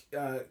cheek,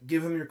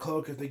 give them your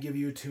cloak if they give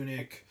you a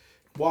tunic,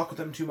 walk with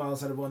them 2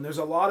 miles instead of one. There's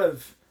a lot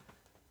of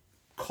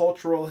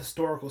cultural,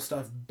 historical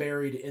stuff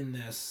buried in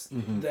this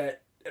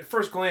that at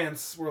first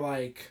glance we're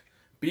like,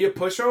 be a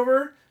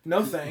pushover?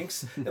 No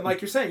thanks. And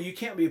like you're saying, you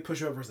can't be a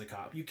pushover as a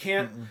cop. You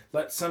can't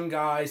let some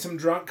guy, some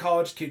drunk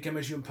college kid come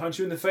at you and punch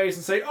you in the face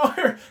and say, oh,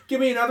 here, give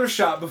me another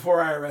shot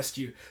before I arrest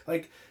you.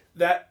 Like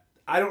that,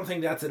 I don't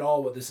think that's at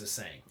all what this is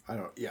saying.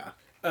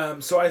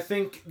 So I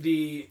think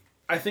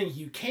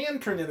you can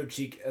turn the other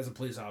cheek as a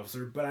police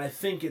officer, but I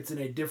think it's in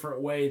a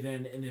different way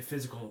than in a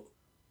physical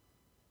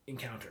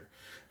encounter.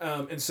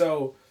 And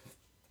so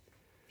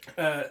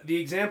the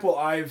example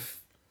I've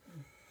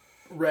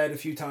read a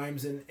few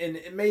times, and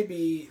it may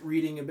be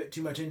reading a bit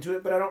too much into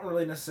it, but I don't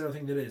really necessarily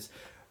think that it is.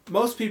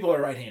 Most people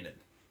are right-handed.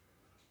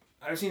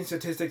 I've seen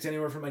statistics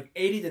anywhere from like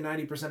 80 to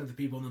 90% of the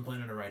people on the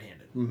planet are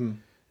right-handed.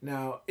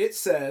 Now, it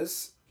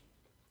says,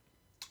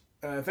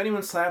 if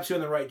anyone slaps you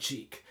on the right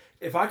cheek,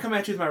 if I come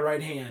at you with my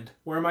right hand,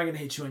 where am I going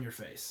to hit you on your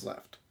face?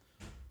 Left.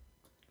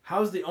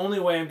 How's the only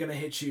way I'm going to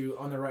hit you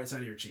on the right side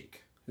of your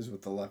cheek? Is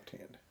with the left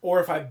hand. Or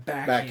if I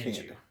backhand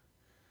you.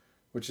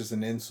 Which is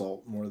an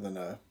insult more than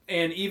a...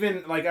 And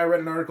even, like I read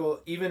an article,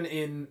 even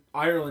in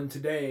Ireland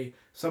today,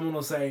 someone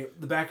will say,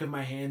 the back of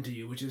my hand to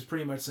you, which is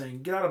pretty much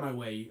saying, get out of my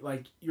way.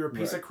 Like, you're a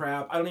piece of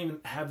crap. I don't even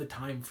have the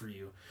time for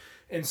you.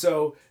 And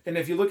so, and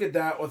if you look at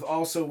that with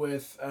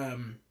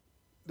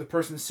the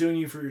person suing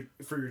you for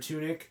your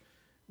tunic,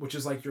 which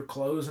is like your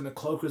clothes, and the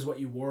cloak is what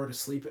you wore to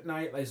sleep at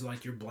night,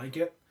 like your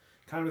blanket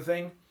kind of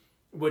thing,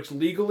 which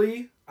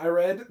legally, I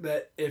read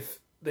that if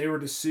they were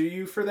to sue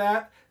you for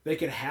that, they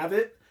could have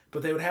it,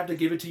 but they would have to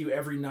give it to you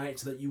every night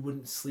so that you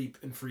wouldn't sleep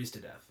and freeze to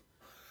death.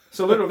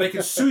 So literally, they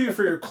could sue you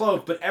for your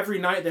cloak, but every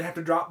night they'd have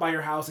to drop by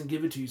your house and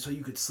give it to you so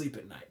you could sleep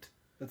at night.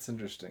 That's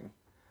interesting.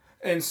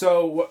 And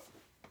so,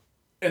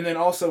 and then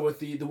also with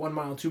the 1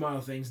 mile, 2 mile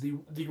things,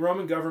 the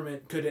Roman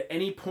government could at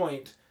any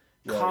point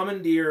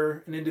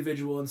commandeer an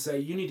individual and say,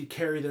 you need to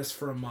carry this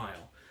for a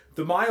mile.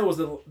 The mile was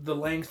the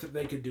length that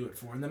they could do it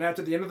for. And then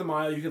after the end of the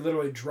mile, you could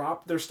literally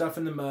drop their stuff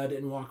in the mud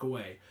and walk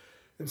away.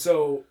 And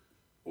so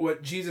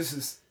what Jesus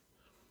is...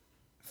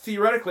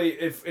 Theoretically,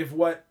 if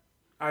what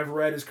I've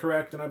read is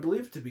correct, and I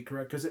believe it to be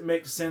correct, because it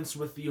makes sense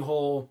with the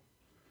whole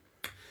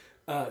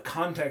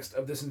context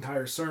of this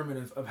entire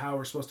sermon of how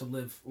we're supposed to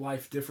live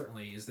life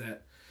differently, is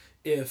that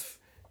if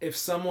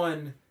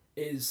someone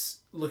is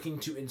looking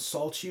to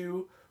insult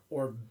you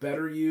or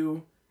better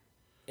you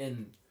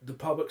in the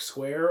public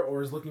square,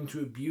 or is looking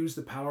to abuse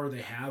the power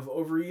they have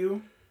over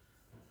you,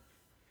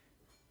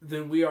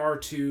 then we are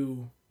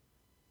to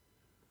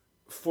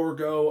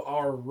forego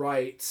our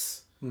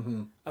rights,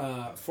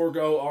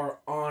 forego our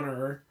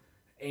honor,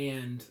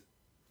 and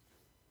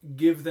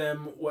give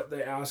them what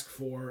they ask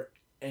for,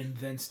 and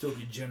then still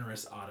be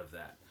generous out of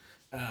that.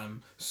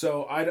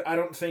 So I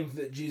don't think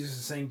that Jesus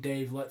is saying,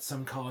 Dave, let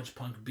some college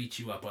punk beat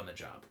you up on the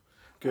job.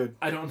 Good.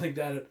 I don't think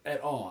that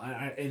at all.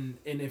 And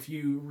if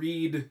you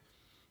read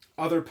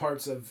other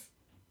parts of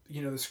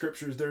the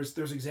scriptures,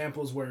 there's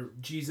examples where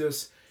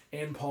Jesus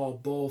and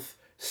Paul both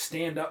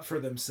stand up for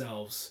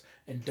themselves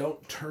and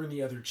don't turn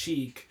the other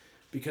cheek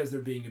because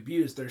they're being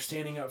abused. They're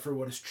standing up for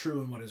what is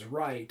true and what is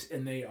right,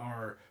 and they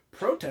are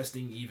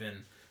protesting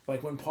even.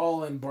 Like when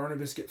Paul and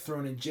Barnabas get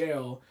thrown in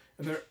jail,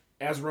 and they're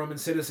as Roman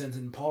citizens,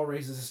 and Paul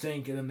raises a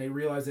stink, and then they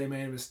realize they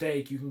made a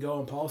mistake, you can go,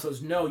 and Paul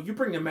says, no, you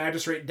bring the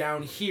magistrate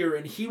down here,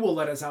 and he will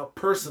let us out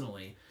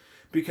personally,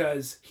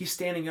 because he's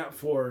standing up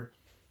for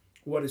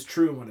what is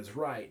true and what is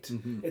right.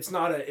 It's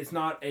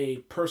not a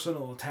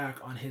personal attack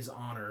on his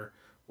honor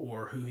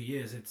or who he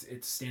is.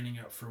 It's standing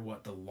up for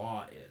what the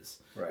law is.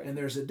 Right. And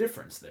there's a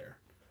difference there.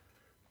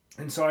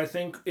 And so I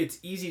think it's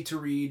easy to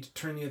read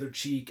turn the other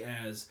cheek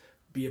as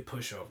be a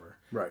pushover.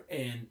 Right.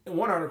 And in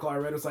one article I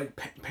read, it was like,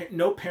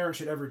 no parent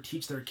should ever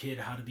teach their kid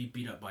how to be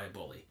beat up by a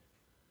bully.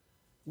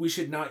 We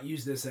should not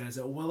use this as,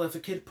 well, if a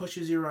kid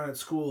pushes you around at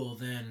school,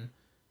 then...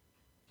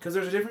 Because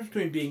there's a difference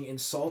between being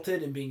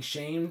insulted and being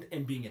shamed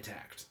and being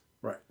attacked.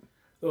 Right.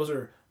 Those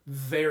are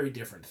very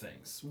different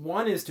things.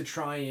 One is to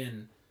try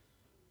and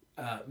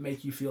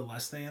make you feel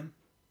less than,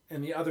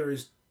 and the other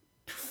is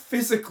to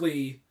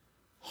physically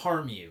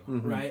harm you,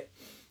 right?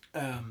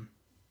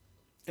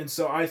 And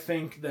so I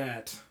think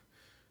that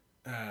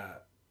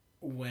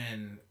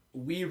when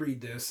we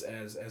read this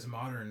as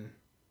modern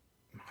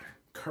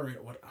current,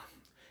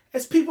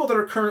 as people that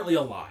are currently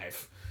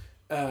alive,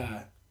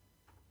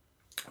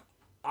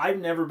 I've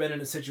never been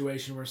in a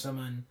situation where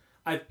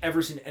I've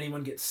ever seen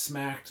anyone get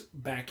smacked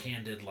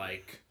backhanded,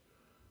 like,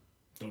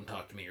 don't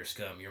talk to me, you're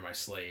scum, you're my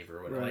slave,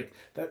 or whatever. Right. Like,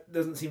 that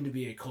doesn't seem to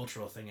be a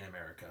cultural thing in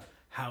America.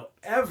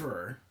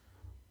 However,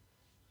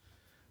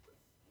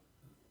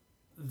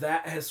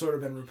 that has sort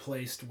of been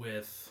replaced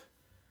with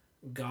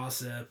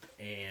gossip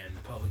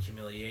and public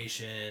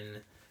humiliation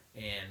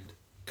and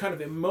kind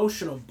of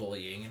emotional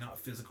bullying and not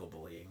physical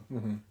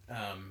bullying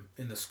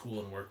in the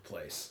school and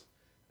workplace.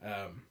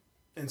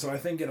 And so I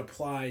think it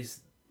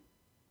applies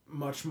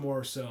much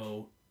more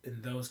so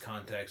in those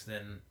contexts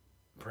than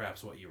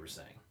perhaps what you were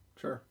saying.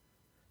 Sure.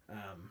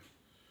 I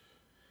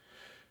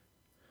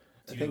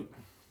think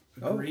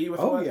agree with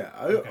Oh what? yeah.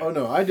 Okay. Oh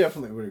no, I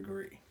definitely would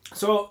agree.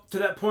 So, to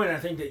that point, I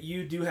think that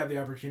you do have the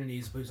opportunity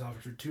as a police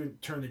officer to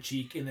turn the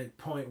cheek in that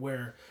point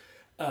where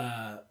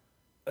a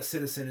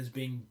citizen is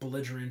being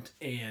belligerent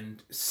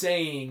and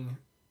saying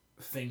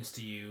things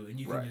to you, and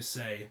you can just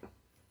say,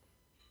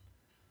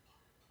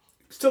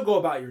 still go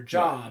about your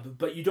job,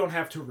 but you don't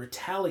have to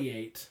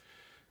retaliate.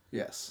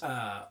 Yes.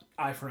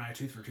 Eye for an eye,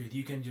 tooth for tooth.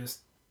 You can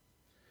just,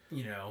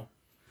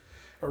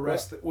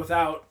 arrest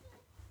without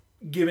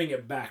giving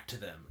it back to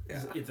them,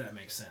 if that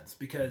makes sense.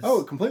 Because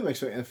it completely makes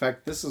sense. In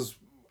fact, this is,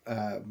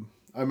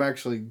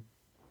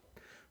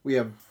 we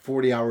have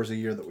 40 hours a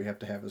year that we have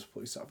to have as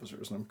police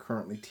officers, and I'm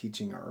currently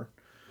teaching our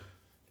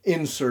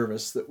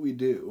in-service that we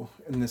do,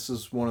 and this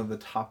is one of the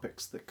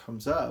topics that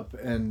comes up,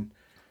 and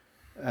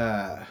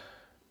I'll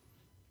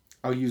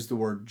use the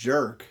word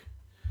jerk,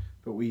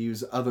 but we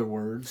use other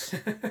words,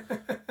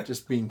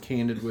 just being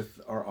candid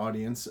with our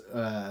audience.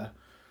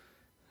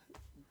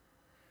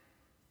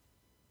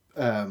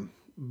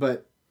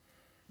 But,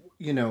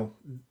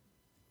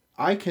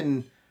 I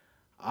can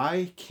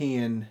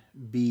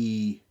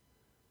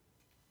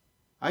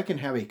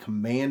have a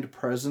command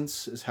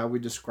presence is how we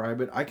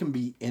describe it. I can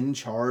be in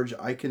charge.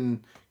 I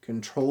can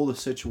control the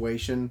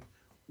situation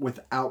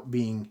without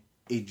being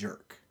a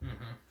jerk.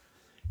 Mm-hmm.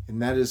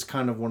 And that is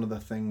kind of one of the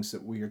things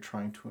that we are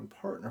trying to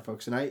impart in our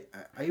folks. And I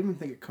even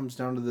think it comes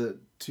down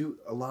to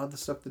a lot of the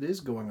stuff that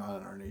is going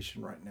on in our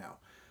nation right now.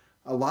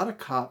 A lot of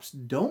cops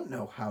don't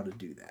know how to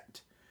do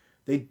that.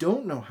 They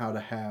don't know how to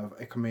have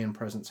a command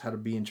presence, how to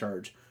be in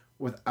charge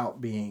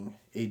without being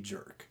a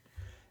jerk.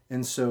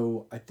 And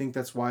so I think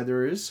that's why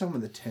there is some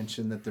of the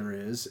tension that there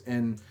is.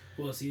 And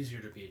well, it's easier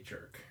to be a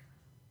jerk.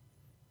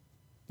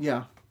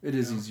 Yeah, it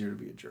is easier to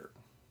be a jerk.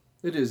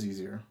 It is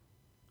easier.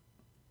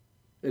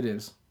 It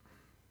is.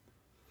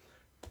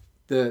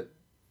 The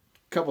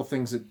couple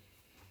things that,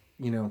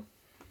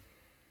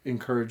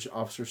 encourage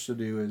officers to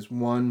do is,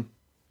 one,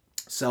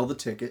 sell the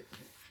ticket.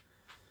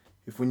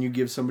 If when you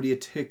give somebody a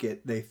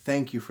ticket, they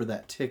thank you for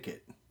that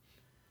ticket,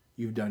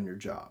 you've done your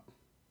job.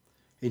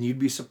 And you'd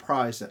be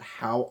surprised at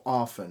how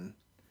often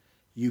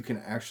you can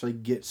actually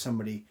get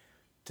somebody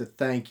to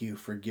thank you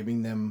for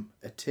giving them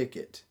a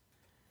ticket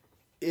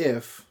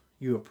if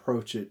you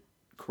approach it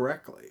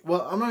correctly.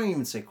 Well, I'm not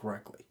even say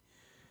correctly.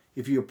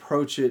 If you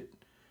approach it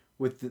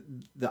with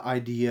the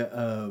idea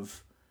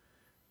of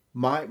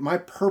my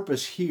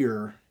purpose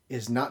here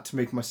is not to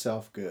make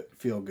myself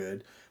feel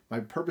good.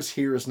 My purpose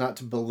here is not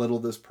to belittle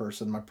this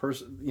person.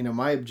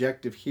 My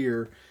objective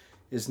here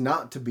is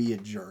not to be a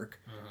jerk.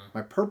 Uh-huh.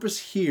 My purpose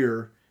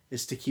here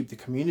is to keep the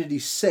community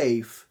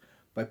safe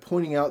by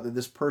pointing out that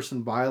this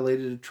person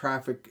violated a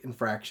traffic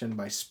infraction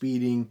by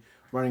speeding,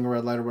 running a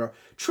red light, or whatever.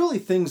 Truly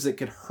things that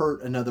could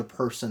hurt another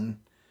person,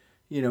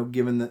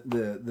 given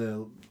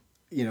the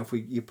if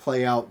you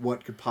play out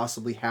what could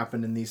possibly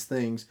happen in these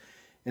things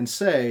and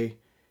say,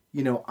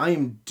 I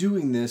am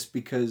doing this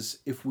because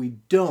if we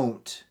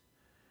don't,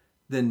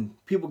 then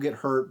people get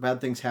hurt,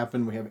 bad things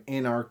happen, we have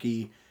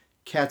anarchy,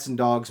 cats and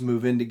dogs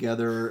move in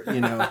together,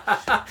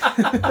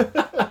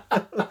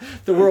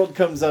 the world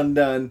comes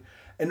undone.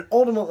 And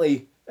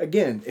ultimately,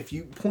 again, if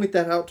you point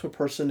that out to a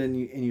person and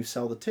you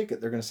sell the ticket,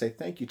 they're going to say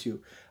thank you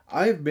to.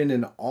 I've been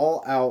in an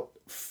all-out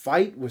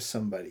fight with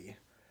somebody,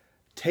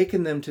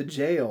 taken them to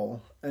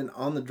jail, and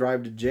on the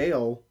drive to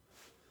jail,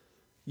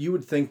 you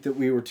would think that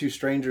we were two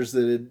strangers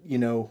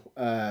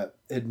that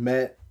had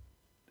met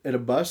at a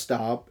bus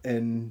stop,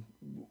 and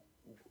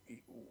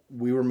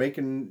we were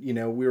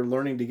we were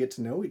learning to get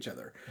to know each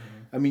other.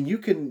 Mm-hmm. I mean, you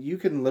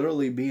can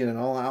literally be in an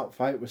all-out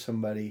fight with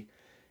somebody,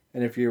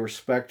 and if you're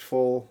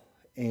respectful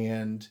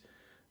and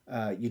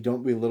you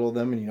don't belittle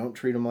them and you don't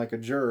treat them like a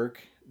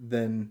jerk,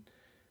 then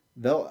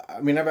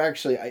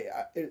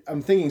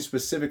I'm thinking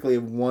specifically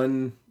of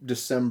one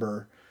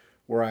December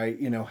where I,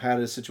 had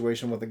a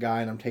situation with a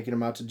guy and I'm taking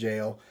him out to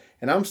jail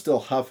and I'm still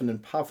huffing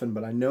and puffing,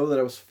 but I know that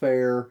I was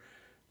fair.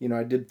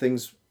 I did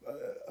things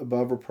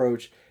above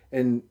reproach,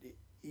 and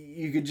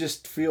you could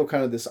just feel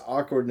kind of this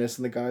awkwardness,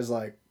 and the guy's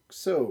like,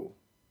 "So,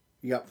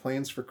 you got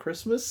plans for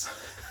Christmas?"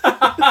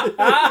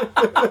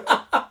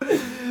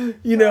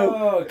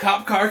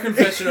 Cop car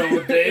confessional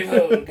with Dave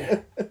Hogue.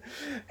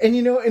 And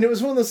and it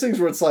was one of those things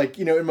where it's like,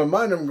 in my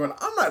mind I'm going,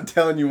 I'm not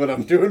telling you what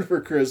I'm doing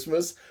for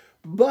Christmas,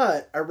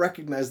 but I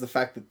recognize the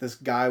fact that this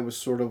guy was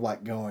sort of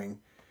like going,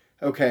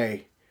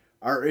 okay,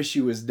 our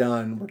issue is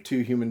done. We're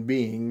two human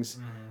beings.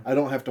 Mm-hmm. I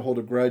don't have to hold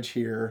a grudge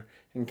here,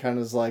 and kind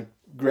of is like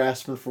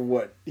grasping for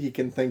what he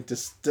can think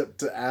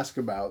to ask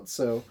about.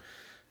 So,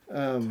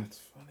 that's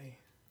funny.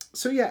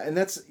 So yeah, and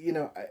that's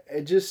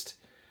I just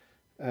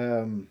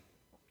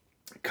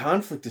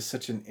conflict is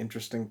such an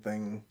interesting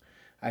thing.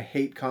 I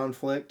hate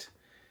conflict,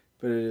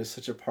 but it is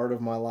such a part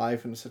of my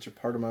life and such a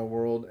part of my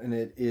world, and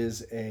it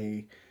is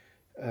a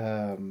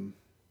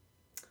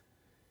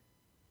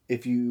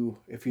if you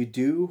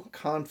do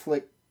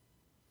conflict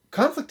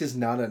is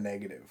not a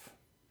negative.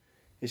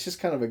 It's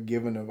just kind of a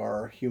given of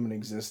our human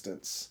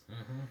existence.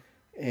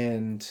 Mm-hmm.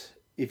 And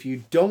if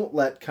you don't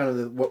let kind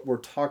of what we're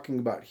talking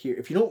about here,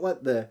 if you don't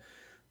let the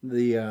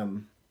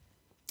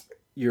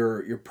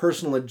your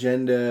personal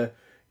agenda,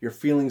 your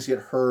feelings get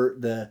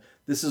hurt,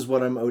 this is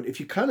what I'm owed. If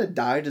you kind of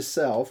die to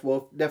self,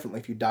 well, definitely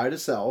if you die to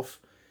self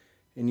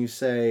and you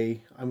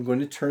say, I'm going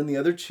to turn the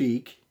other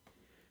cheek,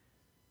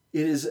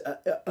 it is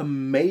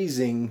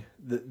amazing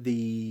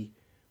the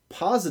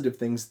positive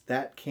things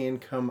that can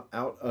come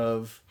out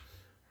of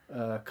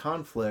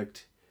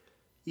conflict,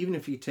 even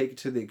if you take it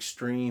to the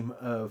extreme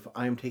of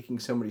I'm taking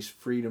somebody's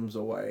freedoms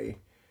away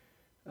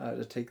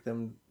to take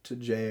them to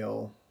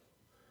jail.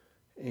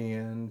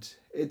 And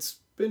it's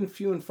been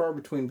few and far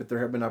between, but there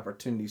have been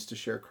opportunities to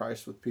share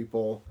Christ with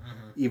people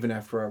even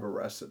after I've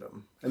arrested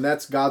them. And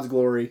that's God's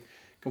glory,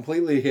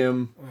 completely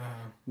Him,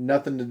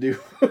 nothing to do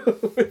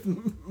with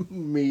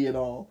me at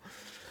all.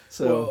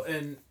 So,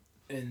 well,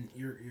 and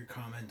your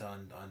comment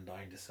on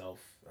dying to self,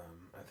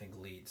 I think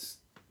leads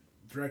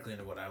directly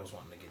into what I was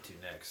wanting to get to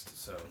next.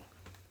 So,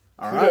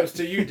 all kudos right.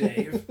 to you,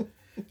 Dave.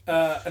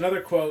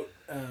 Another quote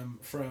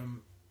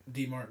from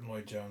D. Martin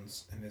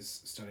Lloyd-Jones in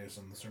his studies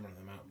on the Sermon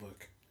on the Mount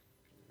book.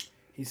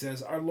 He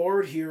says, "Our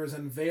Lord here is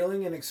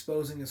unveiling and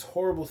exposing this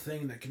horrible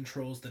thing that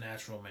controls the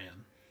natural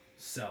man,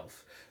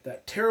 self.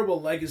 That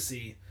terrible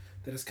legacy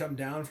that has come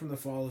down from the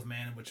fall of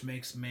man, which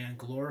makes man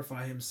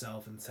glorify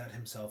himself and set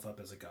himself up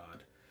as a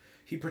god.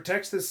 He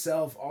protects this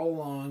self all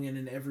along and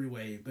in every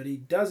way, but he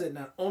does it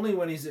not only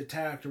when he's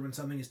attacked or when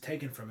something is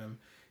taken from him,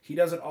 he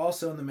does it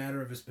also in the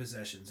matter of his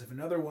possessions. If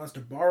another wants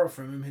to borrow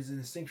from him, his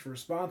instinctual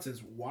response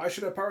is, why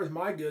should I part with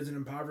my goods and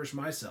impoverish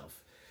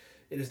myself?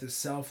 It is the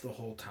self the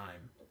whole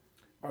time.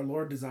 Our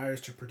Lord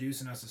desires to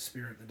produce in us a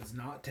spirit that does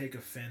not take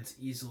offense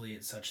easily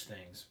at such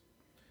things,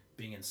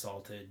 being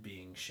insulted,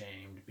 being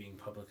shamed, being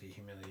publicly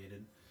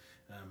humiliated,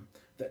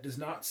 that does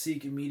not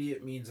seek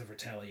immediate means of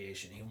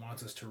retaliation. He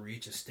wants us to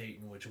reach a state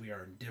in which we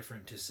are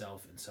indifferent to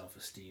self and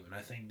self-esteem. And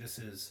I think this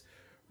is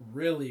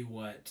really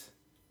what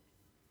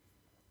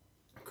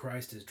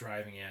Christ is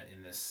driving at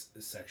in this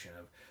section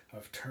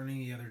of turning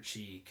the other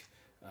cheek,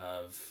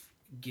 of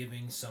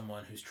giving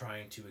someone who's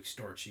trying to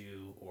extort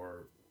you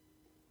or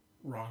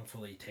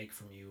wrongfully take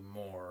from you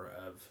more,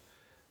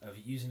 of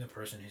using the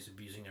person who's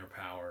abusing their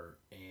power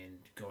and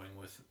going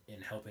with in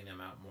helping them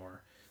out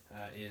more,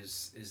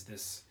 is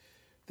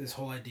this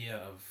whole idea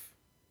of,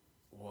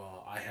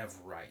 well, I have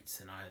rights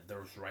and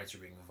those rights are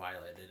being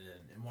violated.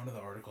 And in one of the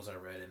articles I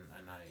read,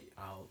 and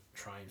I'll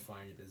try and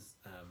find it, is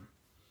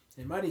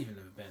it might even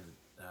have been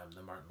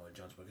the Martin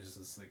Lloyd-Jones book, is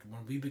it's like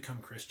when we become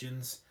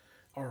Christians,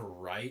 our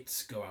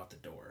rights go out the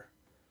door.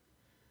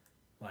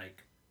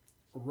 Like,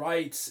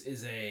 rights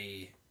is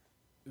a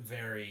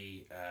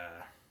very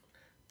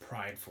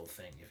prideful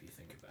thing if you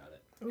think about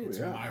it. It's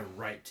my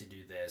right to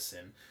do this,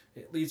 and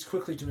it leads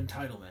quickly to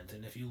entitlement.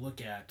 And if you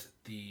look at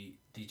the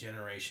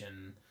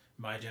generation,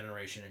 my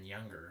generation and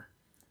younger,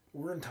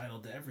 we're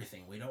entitled to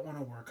everything. We don't want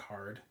to work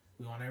hard.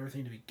 We want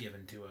everything to be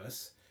given to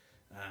us.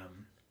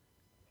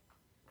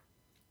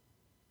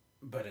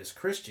 But as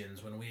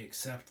Christians, when we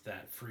accept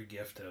that free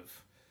gift of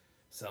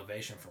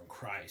salvation from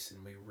Christ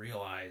and we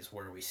realize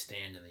where we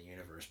stand in the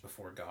universe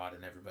before God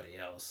and everybody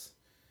else,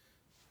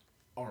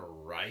 our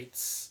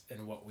rights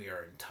and what we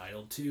are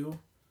entitled to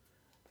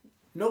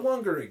no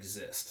longer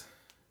exist,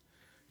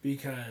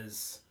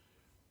 because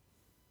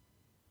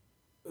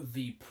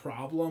the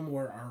problem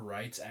where our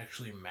rights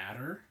actually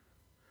matter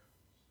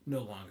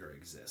no longer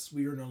exists.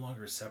 We are no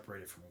longer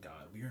separated from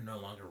God. We are no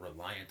longer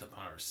reliant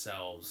upon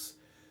ourselves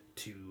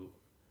to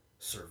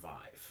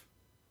survive.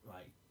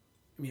 Like,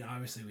 I mean,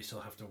 obviously we still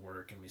have to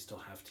work and we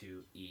still have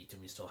to eat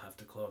and we still have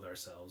to clothe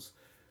ourselves.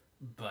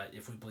 But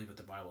if we believe what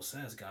the Bible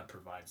says, God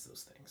provides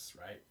those things,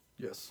 right?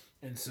 Yes.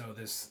 And so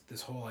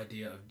this whole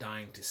idea of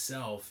dying to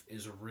self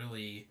is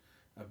really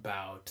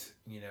about,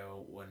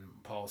 when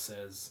Paul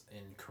says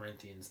in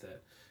Corinthians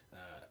that,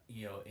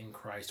 in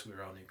Christ we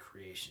are all new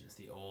creations.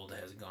 The old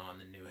has gone,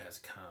 the new has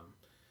come.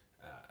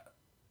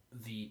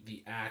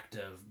 The act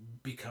of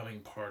becoming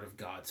part of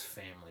God's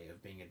family,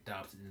 of being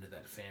adopted into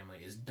that family,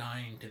 is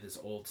dying to this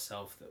old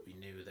self that we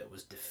knew, that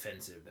was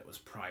defensive, that was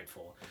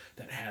prideful,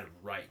 that had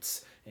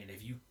rights. And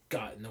if you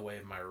got in the way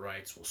of my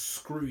rights, well,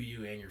 screw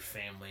you and your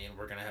family, and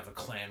we're going to have a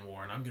clan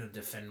war, and I'm going to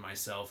defend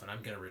myself, and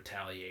I'm going to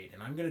retaliate,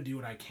 and I'm going to do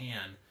what I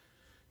can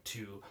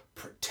to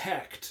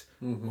protect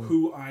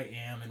who I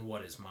am and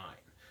what is mine,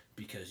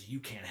 because you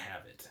can't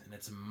have it, and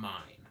it's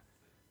mine.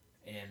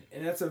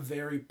 And that's a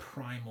very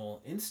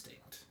primal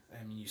instinct.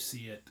 I mean, you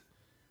see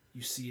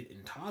it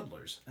in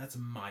toddlers. That's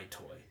my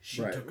toy. She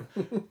took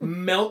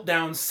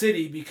Meltdown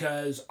City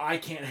because I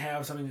can't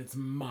have something that's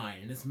mine,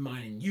 and it's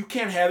mine, and you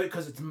can't have it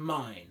because it's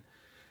mine.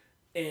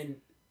 And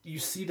you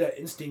see that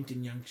instinct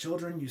in young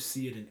children. You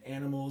see it in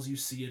animals. You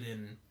see it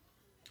in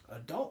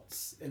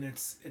adults, and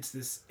it's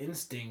this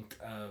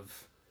instinct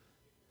of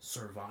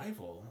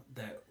survival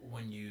that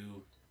when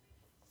you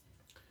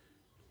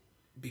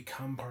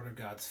become part of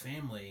God's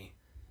family,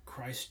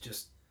 Christ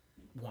just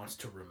wants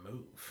to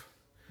remove.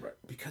 Right.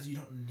 Because you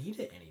don't need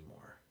it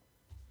anymore.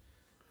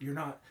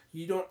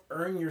 You don't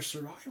earn your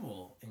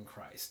survival in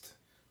Christ.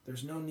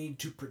 There's no need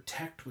to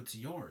protect what's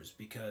yours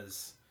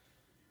because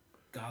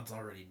God's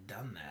already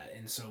done that.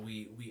 And so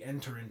we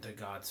enter into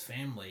God's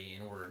family,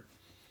 and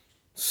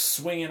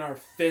swinging our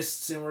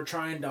fists and we're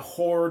trying to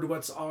hoard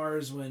what's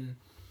ours when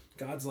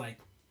God's like,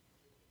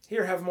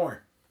 here, have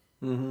more.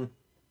 Mm-hmm.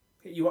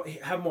 You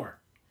have more.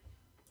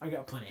 I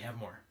got plenty. Have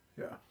more.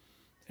 Yeah.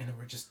 And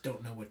we just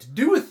don't know what to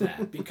do with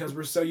that because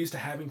we're so used to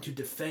having to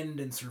defend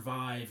and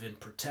survive and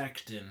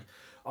protect and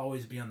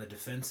always be on the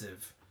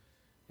defensive.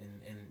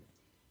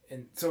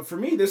 And so for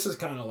me, this is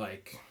kind of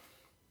like,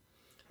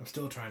 I'm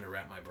still trying to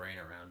wrap my brain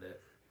around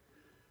it.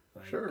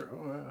 Like, Sure.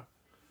 Oh, yeah.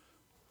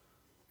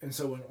 And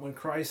so when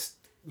Christ,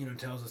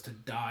 tells us to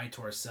die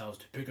to ourselves,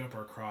 to pick up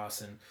our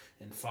cross and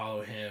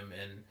follow him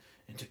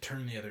and to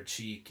turn the other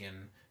cheek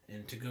and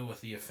to go with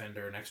the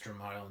offender an extra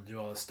mile and do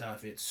all this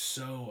stuff, it's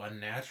so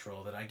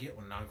unnatural that I get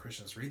when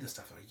non-Christians read this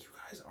stuff, like, you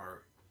guys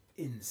are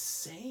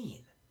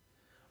insane.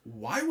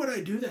 Why would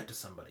I do that to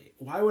somebody?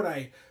 Why would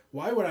I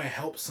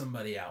help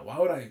somebody out? Why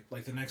would I,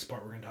 like the next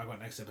part we're going to talk about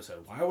next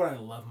episode, why would I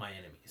love my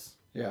enemies?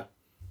 Yeah.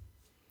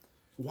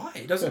 Why?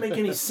 It doesn't make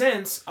any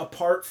sense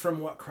apart from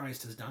what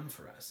Christ has done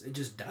for us. It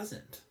just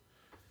doesn't.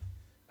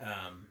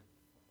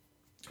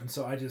 And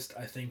so I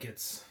think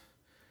it's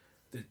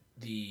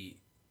the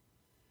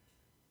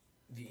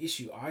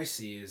issue I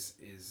see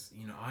is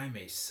I'm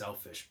a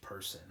selfish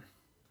person.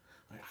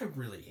 I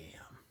really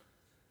am.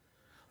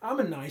 I'm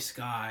a nice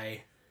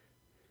guy.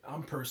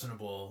 I'm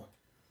personable,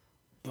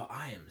 but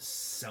I am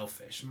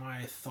selfish.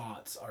 My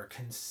thoughts are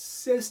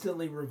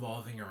consistently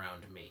revolving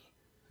around me.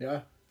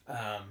 Yeah.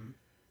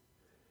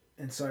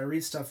 And so I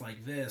read stuff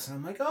like this, and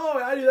I'm like, oh,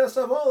 I do that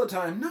stuff all the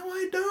time. No,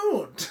 I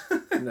don't.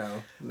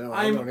 No,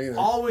 I don't either. I'm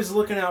always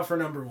looking out for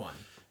number one.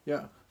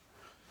 Yeah.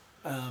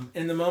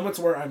 In the moments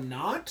where I'm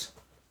not,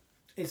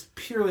 it's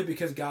purely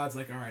because God's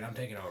like, all right, I'm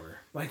taking over.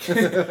 Like,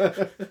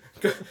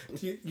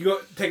 you go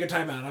take a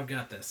time out. I've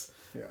got this.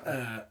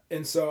 Yeah.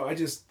 And so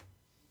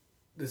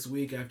this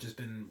week I've just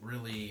been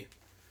really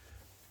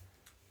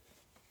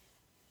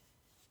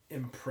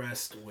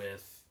impressed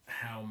with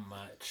how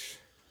much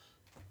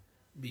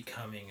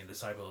becoming a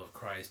disciple of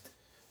Christ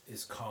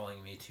is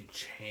calling me to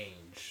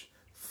change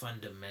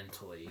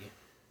fundamentally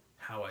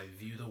how I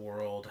view the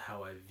world,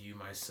 how I view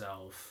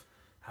myself,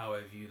 how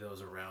I view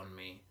those around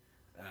me.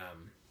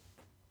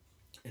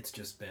 It's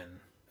just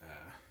been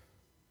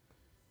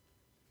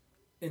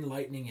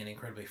enlightening and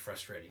incredibly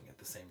frustrating at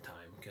the same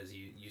time because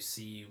you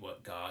see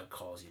what God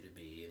calls you to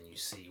be and you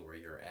see where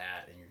you're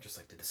at and you're just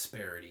like, the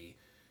disparity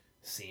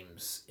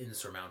seems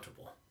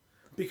insurmountable.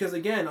 Because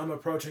again, I'm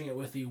approaching it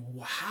with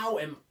how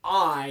am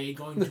I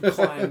going to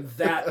climb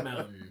that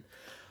mountain?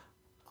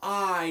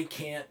 I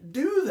can't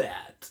do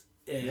that.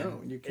 And, no,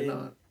 you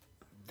cannot.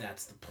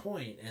 That's the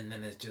point. And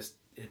then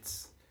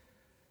it's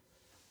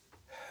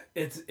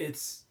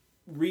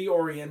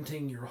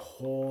reorienting your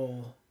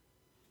whole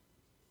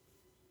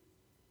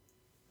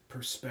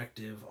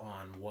perspective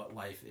on what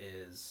life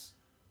is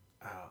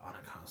on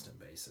a constant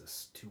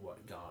basis to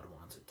what God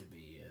wants it to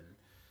be, and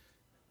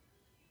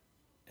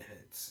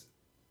it's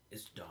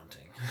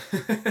daunting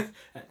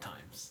at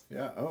times.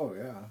 Yeah. Oh,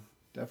 yeah.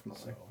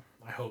 Definitely. So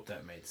I hope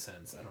that made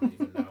sense. I don't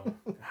even know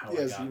how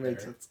I got there.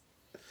 Sense.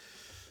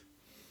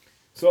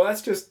 So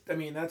that's just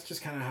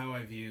kind of how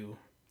I view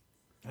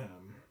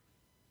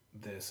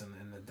this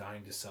and the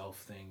dying to self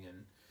thing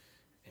and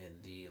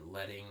the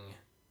letting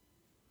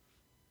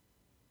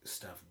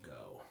stuff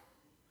go.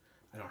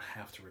 I don't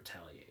have to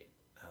retaliate.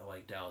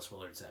 Like Dallas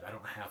Willard said, I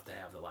don't have to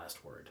have the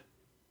last word.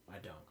 I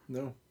don't.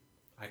 No.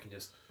 I can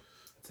just,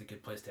 it's a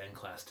good place to end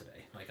class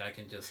today. Like, I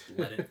can just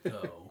let it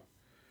go.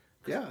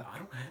 Yeah. I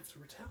don't have to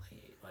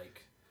retaliate.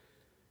 Like,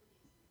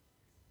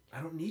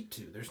 I don't need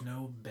to. There's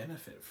no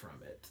benefit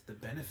from it. The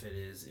benefit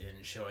is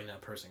in showing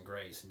that person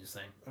grace and just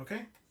saying,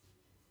 okay,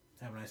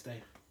 have a nice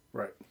day.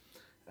 Right.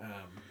 And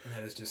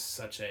that is just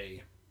such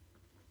a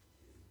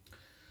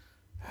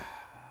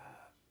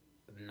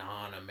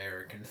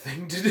non-American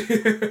thing to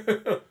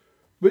do.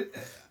 But,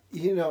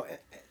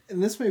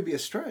 and this may be a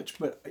stretch,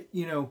 but,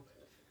 and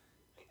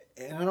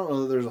I don't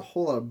know that there's a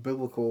whole lot of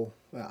biblical,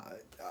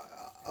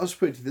 I'll just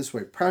put it this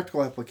way,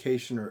 practical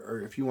application,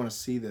 or if you want to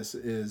see this,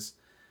 is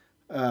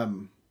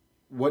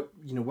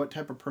what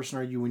type of person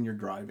are you when you're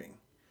driving?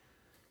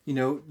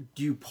 Do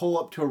you pull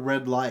up to a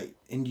red light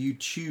and do you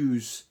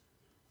choose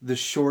the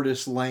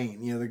shortest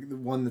lane, the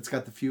one that's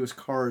got the fewest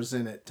cars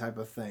in it type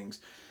of things?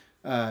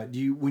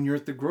 When you're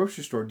at the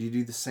grocery store, do you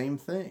do the same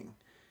thing?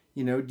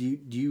 Do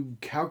you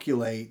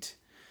calculate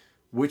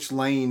which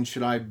lane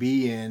should I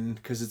be in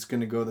because it's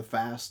going to go the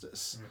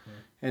fastest? Mm-hmm.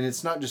 And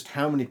it's not just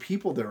how many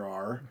people there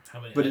are,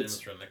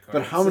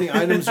 but how many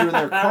items are in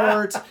their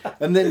cart,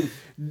 and then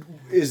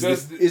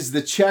is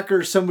the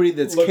checker somebody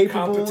that's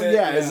capable?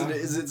 Yeah,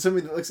 is it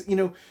somebody that looks?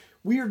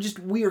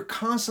 We are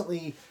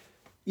constantly,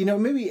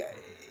 maybe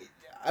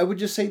I would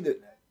just say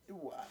that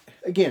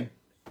again,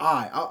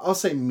 I'll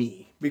say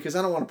me, because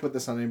I don't want to put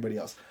this on anybody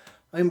else.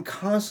 I am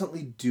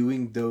constantly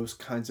doing those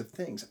kinds of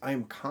things. I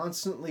am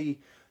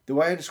constantly, the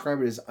way I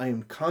describe it is, I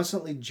am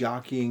constantly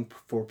jockeying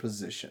for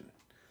position.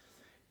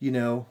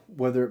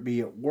 Whether it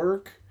be at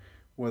work,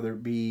 whether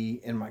it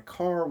be in my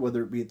car,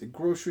 whether it be at the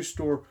grocery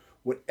store,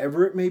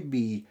 whatever it may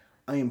be,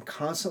 I am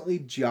constantly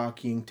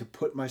jockeying to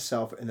put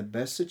myself in the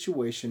best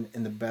situation,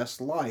 in the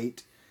best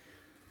light,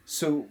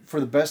 so for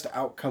the best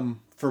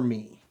outcome for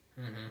me.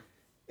 Mm-hmm.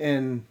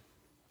 And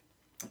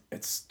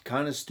it's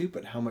kind of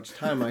stupid how much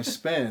time I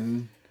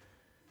spend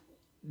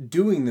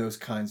doing those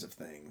kinds of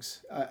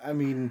things. I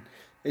mean,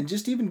 and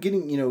just even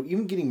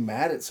getting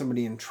mad at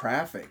somebody in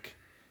traffic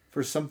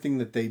for something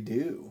that they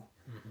do.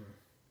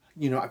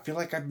 Mm-hmm. I feel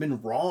like I've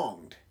been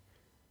wronged.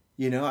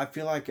 I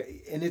feel like,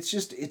 and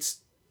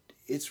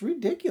it's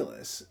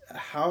ridiculous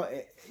how,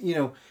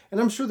 and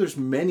I'm sure there's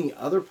many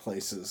other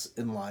places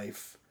in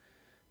life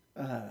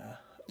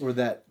where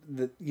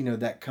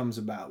that comes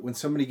about when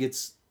somebody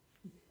gets,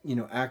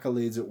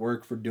 accolades at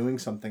work for doing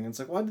something. It's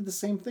like, well, I did the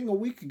same thing a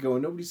week ago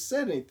and nobody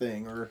said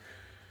anything. Or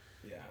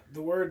yeah,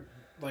 the word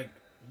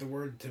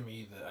to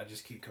me that I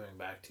just keep coming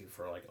back to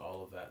for like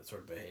all of that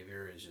sort of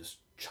behavior is just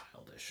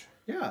childish.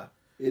 Yeah,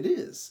 it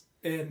is.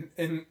 And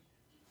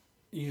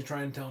you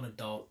try and tell an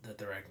adult that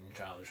they're acting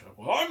childish. Like,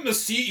 well, I'm the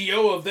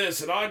CEO of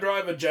this and I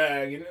drive a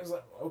Jag. And it's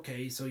like,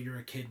 okay, so you're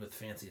a kid with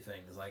fancy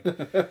things. Like,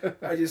 I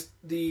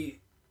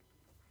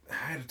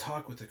had a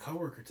talk with a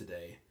coworker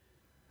today.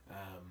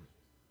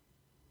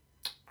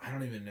 I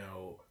don't even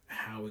know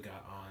how we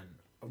got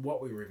on,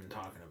 what we were even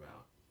talking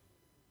about.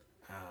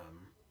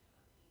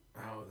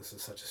 This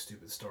is such a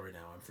stupid story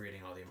now. I'm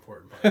forgetting all the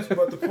important parts.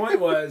 But the point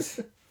was,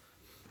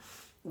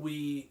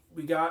 we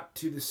got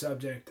to the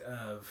subject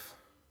of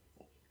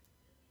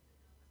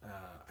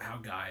how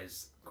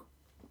guys,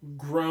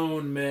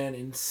 grown men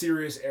in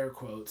serious air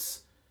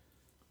quotes,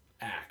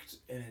 act.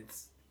 And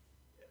it's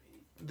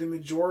the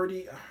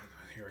majority...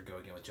 here we go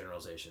again with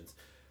generalizations.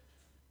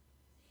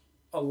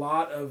 A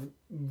lot of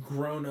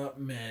grown-up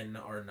men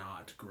are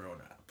not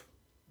grown-up.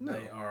 No.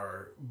 They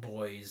are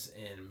boys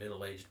in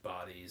middle-aged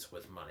bodies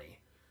with money.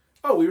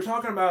 Oh, we were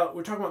talking about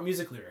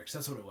music lyrics.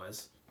 That's what it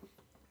was.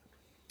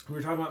 We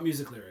were talking about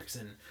music lyrics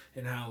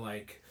and how,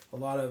 like, a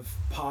lot of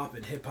pop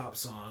and hip-hop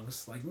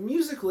songs, like,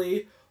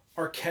 musically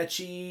are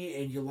catchy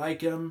and you like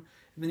them.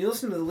 And then you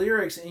listen to the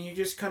lyrics and you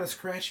just kind of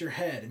scratch your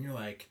head and you're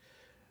like,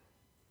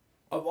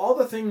 of all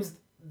the things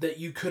that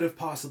you could have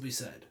possibly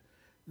said,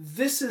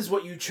 this is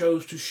what you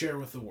chose to share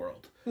with the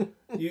world.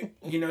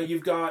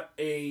 You've got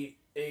a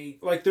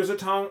like there's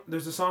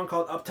a song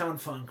called Uptown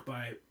Funk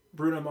by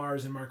Bruno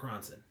Mars and Mark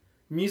Ronson.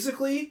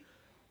 Musically,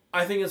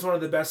 I think it's one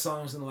of the best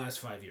songs in the last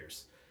 5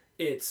 years.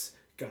 It's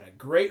got a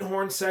great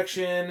horn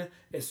section.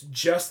 It's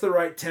just the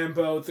right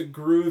tempo. The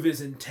groove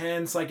is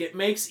intense. Like, it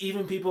makes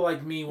even people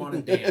like me want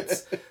to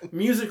dance.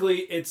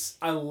 Musically,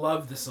 I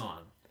love the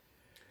song.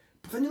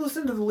 But then you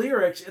listen to the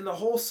lyrics, and the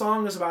whole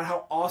song is about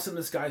how awesome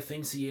this guy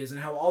thinks he is, and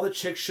how all the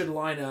chicks should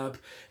line up,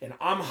 and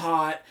I'm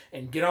hot,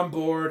 and get on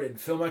board,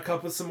 and fill my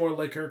cup with some more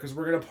liquor, because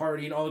we're going to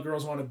party, and all the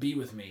girls want to be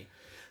with me.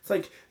 It's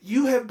like,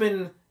 you have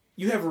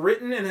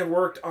written and have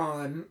worked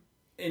on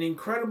an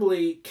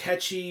incredibly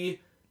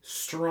catchy,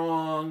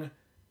 strong,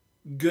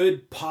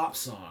 good pop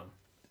song.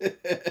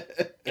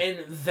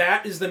 And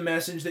that is the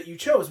message that you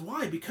chose.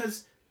 Why?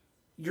 Because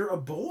you're a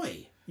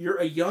boy. You're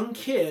a young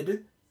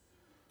kid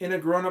in a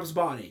grown-up's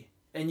body.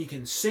 And you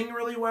can sing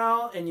really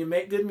well, and you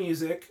make good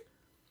music.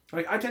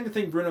 Like, I tend to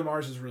think Bruno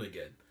Mars is really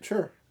good.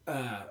 Sure.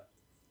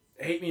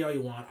 Hate me all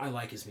you want. I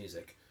like his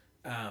music.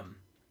 But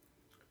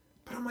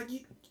I'm like,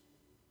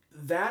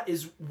 that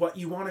is what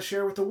you want to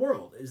share with the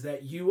world, is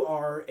that you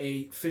are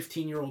a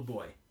 15-year-old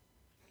boy.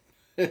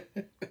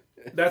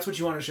 That's what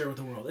you want to share with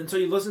the world. And so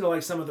you listen to,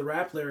 like, some of the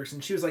rap lyrics,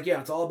 and she was like,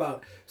 yeah, it's all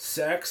about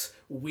sex,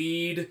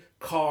 weed,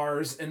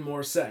 cars, and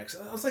more sex.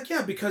 I was like,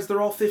 yeah, because they're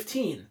all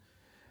 15.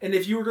 And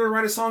if you were going to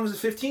write a song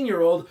as a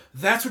 15-year-old,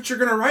 that's what you're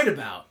going to write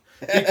about.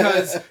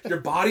 Because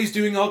your body's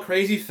doing all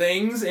crazy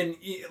things, and,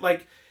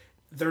 like,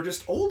 they're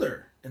just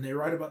older, and they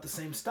write about the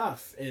same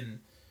stuff. And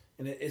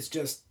it's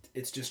just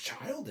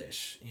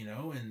childish,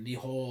 and the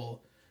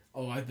whole,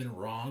 oh, I've been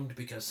wronged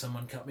because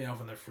someone cut me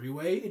off on the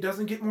freeway, it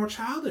doesn't get more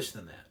childish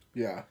than that.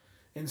 Yeah.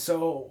 And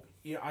so,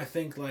 I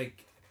think,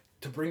 like,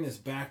 to bring this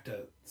back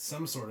to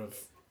some sort of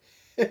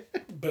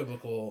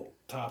biblical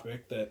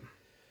topic that,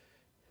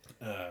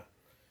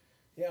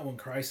 when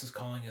Christ is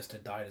calling us to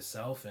die to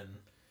self and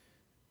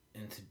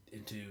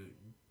to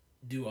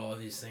do all of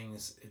these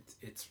things,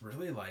 it's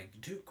really like,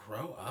 dude,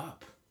 grow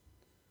up.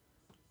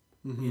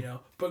 Mm-hmm.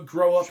 But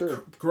grow up,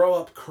 sure. Grow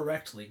up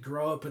correctly.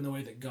 Grow up in the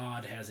way that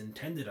God has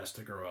intended us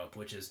to grow up,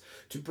 which is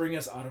to bring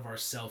us out of our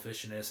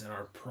selfishness and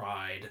our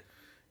pride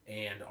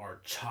and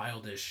our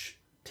childish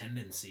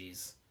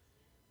tendencies,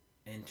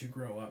 and to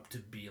grow up to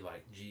be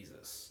like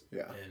Jesus.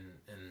 Yeah.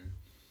 And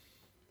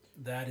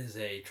that is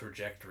a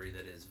trajectory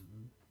that is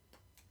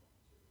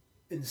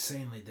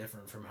insanely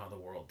different from how the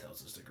world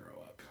tells us to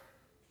grow up.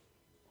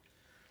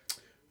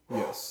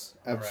 Yes,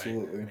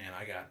 absolutely. Right. Man,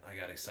 I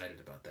got excited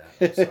about that.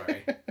 I'm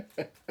sorry.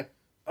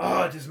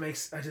 It just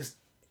makes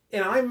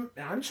and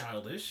I'm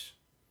childish.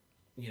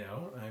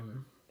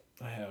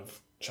 I have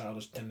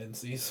childish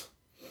tendencies.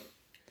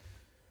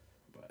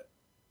 But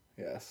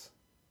yes.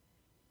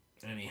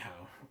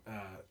 Anyhow,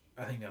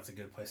 I think that's a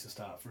good place to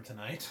stop for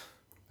tonight.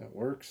 That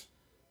works.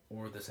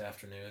 or this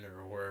afternoon,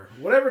 or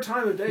whatever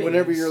time of day.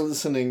 Whenever you're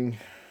listening.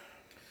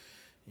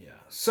 Yeah.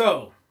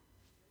 So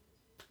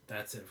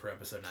that's it for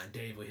episode 9.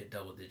 Dave, we hit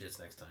double digits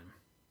next time.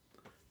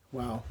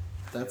 Wow,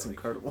 that's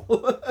incredible.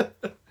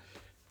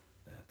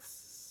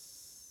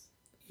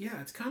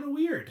 It's kind of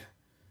weird.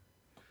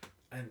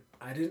 And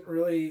I didn't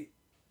really.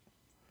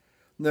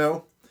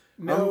 No,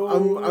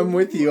 I'm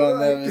with you on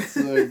that. It's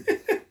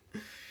like...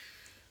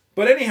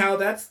 But anyhow,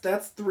 that's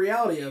the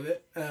reality of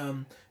it.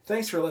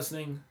 Thanks for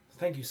listening.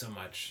 Thank you so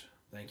much.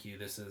 Thank you.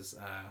 This is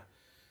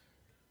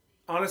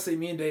honestly,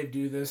 me and Dave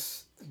do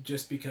this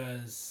just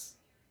because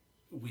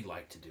we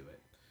like to do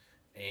it,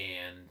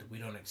 and we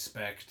don't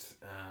expect.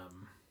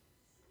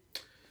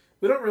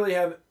 We don't really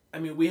have. I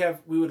mean, we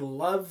would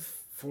love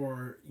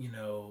for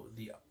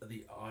the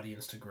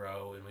audience to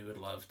grow, and we would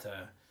love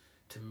to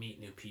meet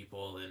new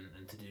people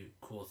and to do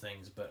cool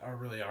things. But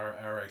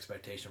our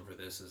expectation for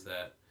this is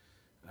that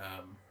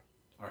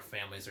our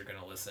families are going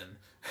to listen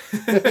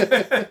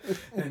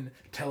and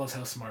tell us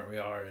how smart we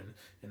are, and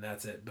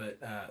that's it. But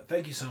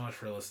thank you so much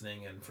for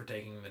listening and for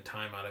taking the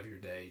time out of your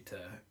day to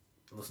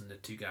listen to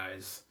two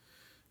guys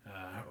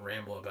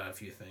ramble about a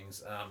few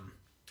things.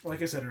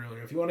 Like I said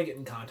earlier, if you want to get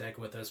in contact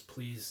with us,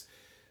 please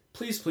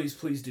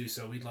do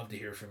so. We'd love to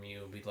hear from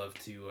you. We'd love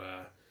to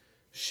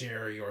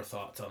share your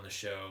thoughts on the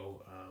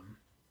show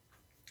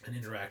and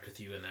interact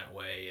with you in that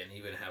way, and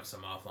even have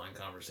some offline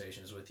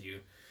conversations with you.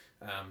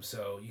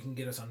 So you can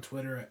get us on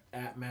Twitter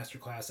at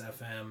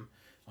MasterclassFM,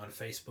 on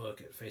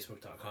Facebook at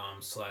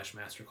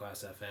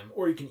facebook.com/MasterclassFM,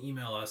 or you can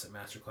email us at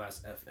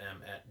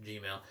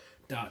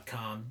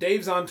masterclassfm@gmail.com.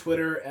 Dave's on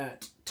Twitter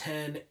at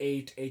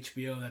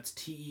 10-8HBO. That's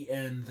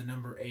TEN, the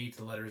number 8,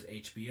 the letters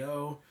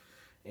HBO.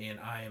 And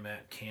I am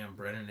at Cam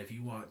Brennan. If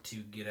you want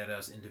to get at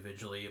us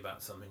individually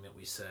about something that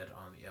we said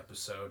on the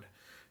episode,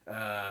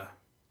 I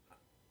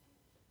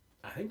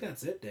think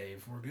that's it,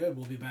 Dave. We're good.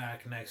 We'll be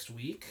back next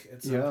week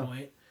at some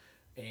point.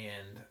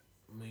 And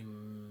we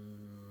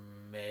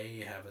may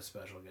have a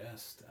special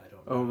guest. I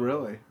don't know. Oh,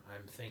 really?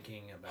 I'm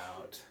thinking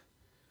about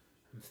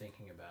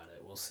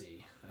it. We'll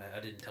see. I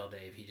didn't tell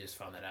Dave. He just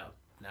found that out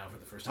now for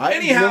the first time.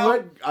 Anyhow, you know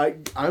what?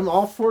 I'm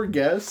all for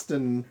guests,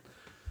 and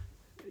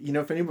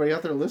if anybody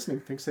out there listening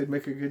thinks they'd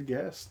make a good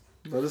guest,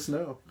 let us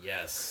know.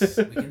 Yes,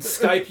 we can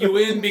Skype you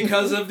in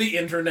because of the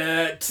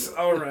internet.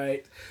 All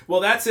right.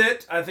 Well, that's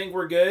it. I think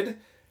we're good.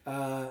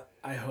 I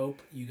hope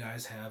you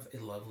guys have a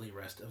lovely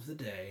rest of the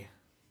day.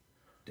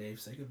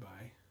 Dave, say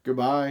goodbye.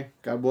 Goodbye.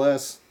 God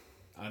bless.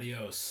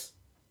 Adios.